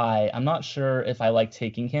that high, I'm not sure if I like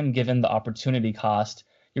taking him given the opportunity cost.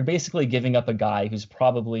 You're basically giving up a guy who's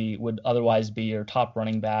probably would otherwise be your top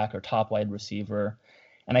running back or top wide receiver.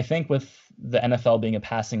 And I think with the NFL being a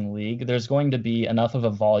passing league, there's going to be enough of a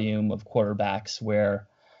volume of quarterbacks where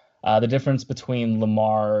the difference between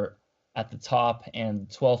Lamar at the top and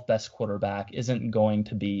the 12th best quarterback isn't going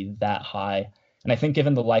to be that high. And I think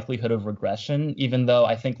given the likelihood of regression, even though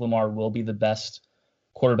I think Lamar will be the best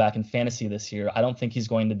quarterback in fantasy this year, I don't think he's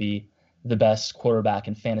going to be the best quarterback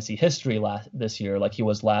in fantasy history this year like he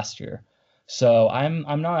was last year. So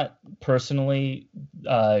I'm not personally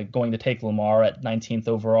going to take Lamar at 19th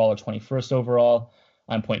overall or 21st overall.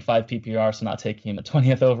 I'm 0.5 PPR, so not taking him at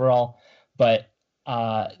 20th overall. But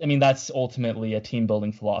that's ultimately a team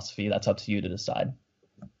building philosophy. That's up to you to decide.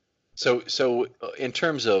 So in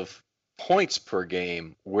terms of points per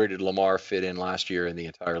game, where did Lamar fit in last year in the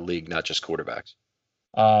entire league, not just quarterbacks?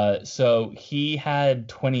 So he had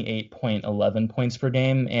 28.11 points per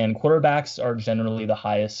game, and quarterbacks are generally the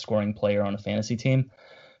highest scoring player on a fantasy team.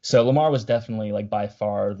 So Lamar was definitely by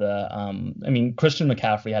far Christian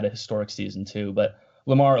McCaffrey had a historic season too, but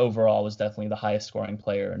Lamar overall was definitely the highest scoring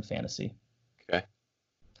player in fantasy. Okay.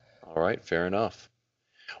 All right. Fair enough.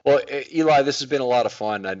 Well, Eli, this has been a lot of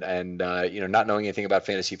fun, and not knowing anything about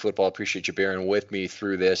fantasy football, I appreciate you bearing with me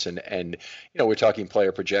through this. And we're talking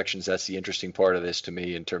player projections. That's the interesting part of this to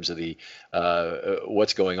me in terms of the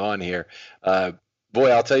what's going on here. Boy,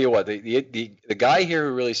 I'll tell you what, the guy here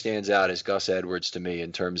who really stands out is Gus Edwards to me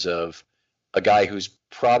in terms of a guy who's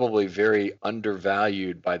probably very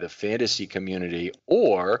undervalued by the fantasy community,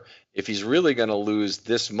 or if he's really going to lose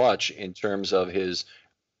this much in terms of his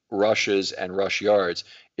rushes and rush yards,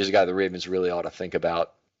 is a guy the Ravens really ought to think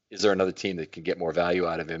about. Is there another team that can get more value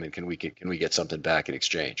out of him, and can we get something back in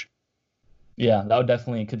exchange? Yeah,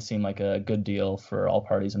 that could seem like a good deal for all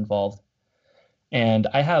parties involved. And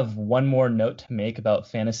I have one more note to make about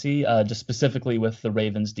fantasy, just specifically with the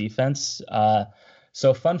Ravens defense.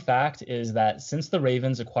 So fun fact is that since the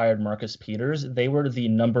Ravens acquired Marcus Peters, they were the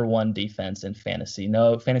number one defense in fantasy.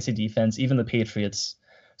 No fantasy defense, even the Patriots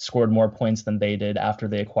scored more points than they did after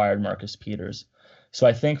they acquired Marcus Peters. So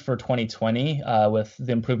I think for 2020, with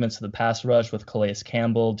the improvements to the pass rush with Calais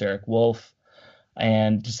Campbell, Derek Wolfe,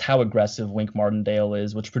 and just how aggressive Wink Martindale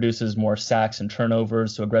is, which produces more sacks and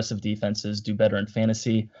turnovers, so aggressive defenses do better in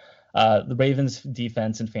fantasy. The Ravens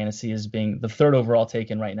defense in fantasy is being the third overall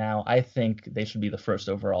taken right now. I think they should be the first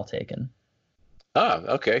overall taken.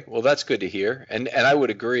 Okay. Well, that's good to hear. And I would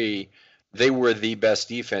agree. They were the best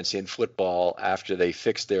defense in football after they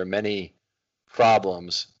fixed their many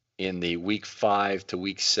problems in the week 5 to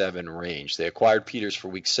week 7 range. They acquired Peters for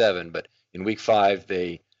week 7, but in week 5,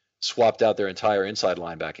 they swapped out their entire inside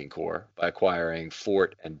linebacking core by acquiring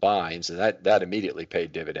Fort and Bynes, and that immediately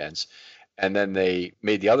paid dividends. And then they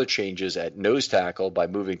made the other changes at nose tackle by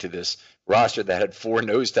moving to this roster that had 4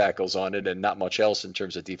 nose tackles on it and not much else in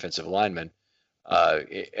terms of defensive linemen.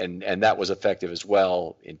 And that was effective as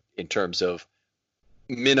well in terms of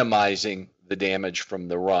minimizing the damage from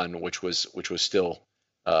the run, which was still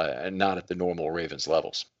not at the normal Ravens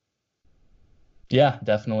levels. Yeah,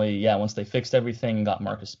 definitely. Yeah, once they fixed everything and got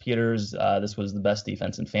Marcus Peters, this was the best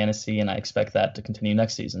defense in fantasy, and I expect that to continue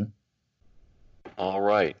next season. All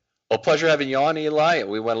right. Well, pleasure having you on, Eli.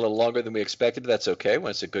 We went a little longer than we expected. That's okay.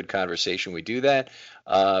 When it's a good conversation, we do that.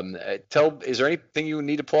 Is there anything you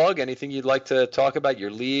need to plug? Anything you'd like to talk about?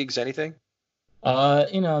 Your leagues? Anything? I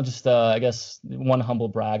guess one humble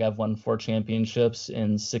brag. I've won 4 championships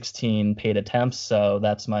in 16 paid attempts, so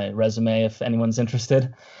that's my resume if anyone's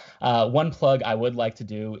interested. One plug I would like to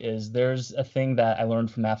do is there's a thing that I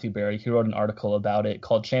learned from Matthew Berry. He wrote an article about it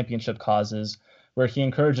called Championship Causes, where he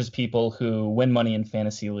encourages people who win money in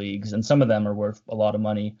fantasy leagues, and some of them are worth a lot of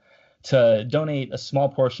money, to donate a small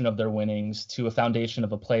portion of their winnings to a foundation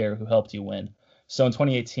of a player who helped you win. So in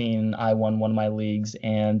 2018, I won one of my leagues,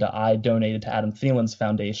 and I donated to Adam Thielen's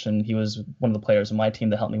foundation. He was one of the players on my team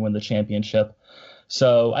that helped me win the championship.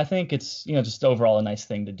 So I think it's, just overall a nice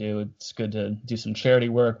thing to do. It's good to do some charity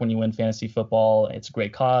work when you win fantasy football. It's a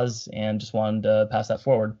great cause, and just wanted to pass that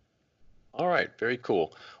forward. All right, very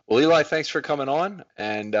cool. Well, Eli, thanks for coming on,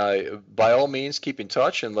 and by all means, keep in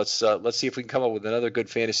touch, and let's see if we can come up with another good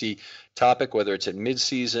fantasy topic, whether it's at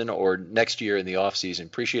mid-season or next year in the off-season.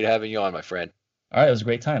 Appreciate having you on, my friend. All right, it was a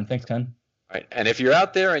great time. Thanks, Ken. All right, and if you're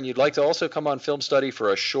out there and you'd like to also come on Film Study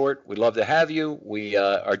for a short, we'd love to have you. We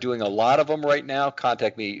are doing a lot of them right now.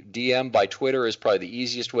 Contact me. DM by Twitter is probably the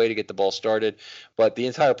easiest way to get the ball started. But the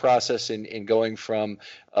entire process in going from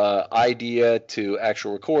idea to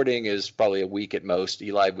actual recording is probably a week at most.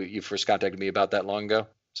 Eli, you first contacted me about that long ago.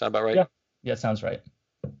 Sound about right? Yeah, sounds right.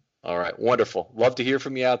 All right, wonderful. Love to hear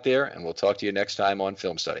from you out there, and we'll talk to you next time on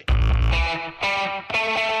Film Study.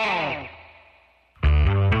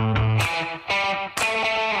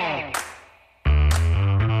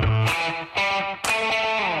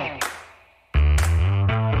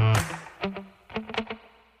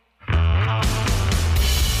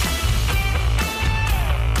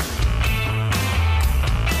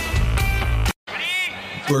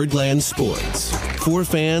 Birdland Sports. For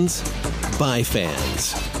fans, by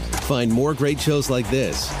fans. Find more great shows like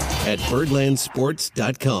this at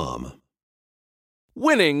birdlandsports.com.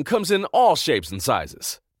 Winning comes in all shapes and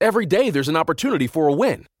sizes. Every day there's an opportunity for a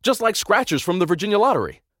win, just like scratchers from the Virginia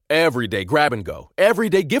Lottery. Every day grab and go, every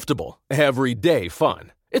day giftable, every day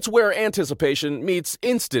fun. It's where anticipation meets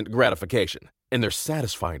instant gratification, and they're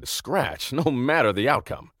satisfying to scratch no matter the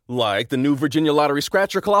outcome. Like the new Virginia Lottery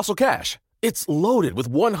Scratcher Colossal Cash. It's loaded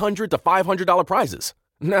with $100 to $500 prizes.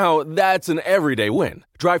 Now, that's an everyday win.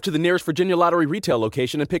 Drive to the nearest Virginia Lottery retail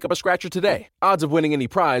location and pick up a scratcher today. Odds of winning any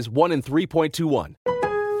prize, 1 in 3.21.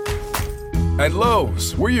 At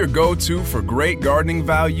Lowe's, we're your go-to for great gardening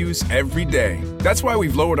values every day. That's why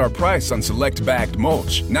we've lowered our price on select bagged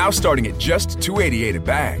mulch, now starting at just $2.88 a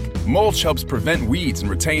bag. Mulch helps prevent weeds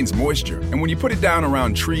and retains moisture. And when you put it down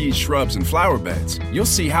around trees, shrubs, and flower beds, you'll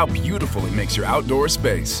see how beautiful it makes your outdoor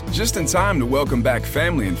space. Just in time to welcome back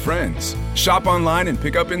family and friends. Shop online and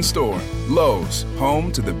pick up in store. Lowe's,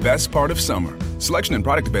 home to the best part of summer. Selection and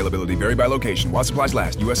product availability vary by location. While supplies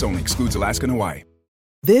last, U.S. only. Excludes Alaska and Hawaii.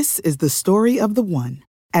 This is the story of the one.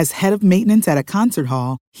 As head of maintenance at a concert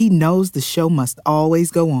hall, he knows the show must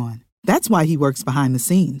always go on. That's why he works behind the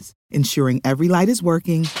scenes, ensuring every light is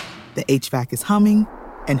working, the HVAC is humming,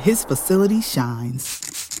 and his facility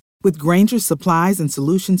shines. With Grainger's supplies and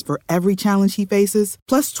solutions for every challenge he faces,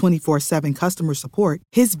 plus 24/7 customer support,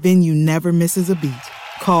 his venue never misses a beat.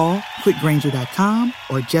 Call quickgrainger.com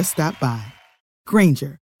or just stop by.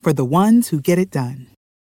 Grainger, for the ones who get it done.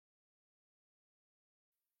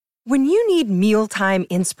 When you need mealtime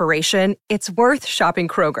inspiration, it's worth shopping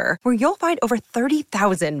Kroger, where you'll find over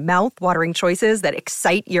 30,000 mouth-watering choices that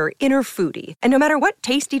excite your inner foodie. And no matter what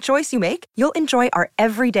tasty choice you make, you'll enjoy our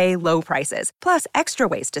everyday low prices, plus extra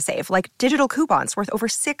ways to save, like digital coupons worth over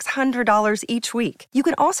 $600 each week. You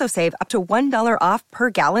can also save up to $1 off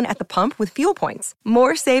per gallon at the pump with fuel points.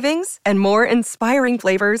 More savings and more inspiring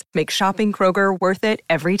flavors make shopping Kroger worth it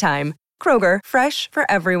every time. Kroger, fresh for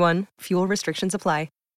everyone. Fuel restrictions apply.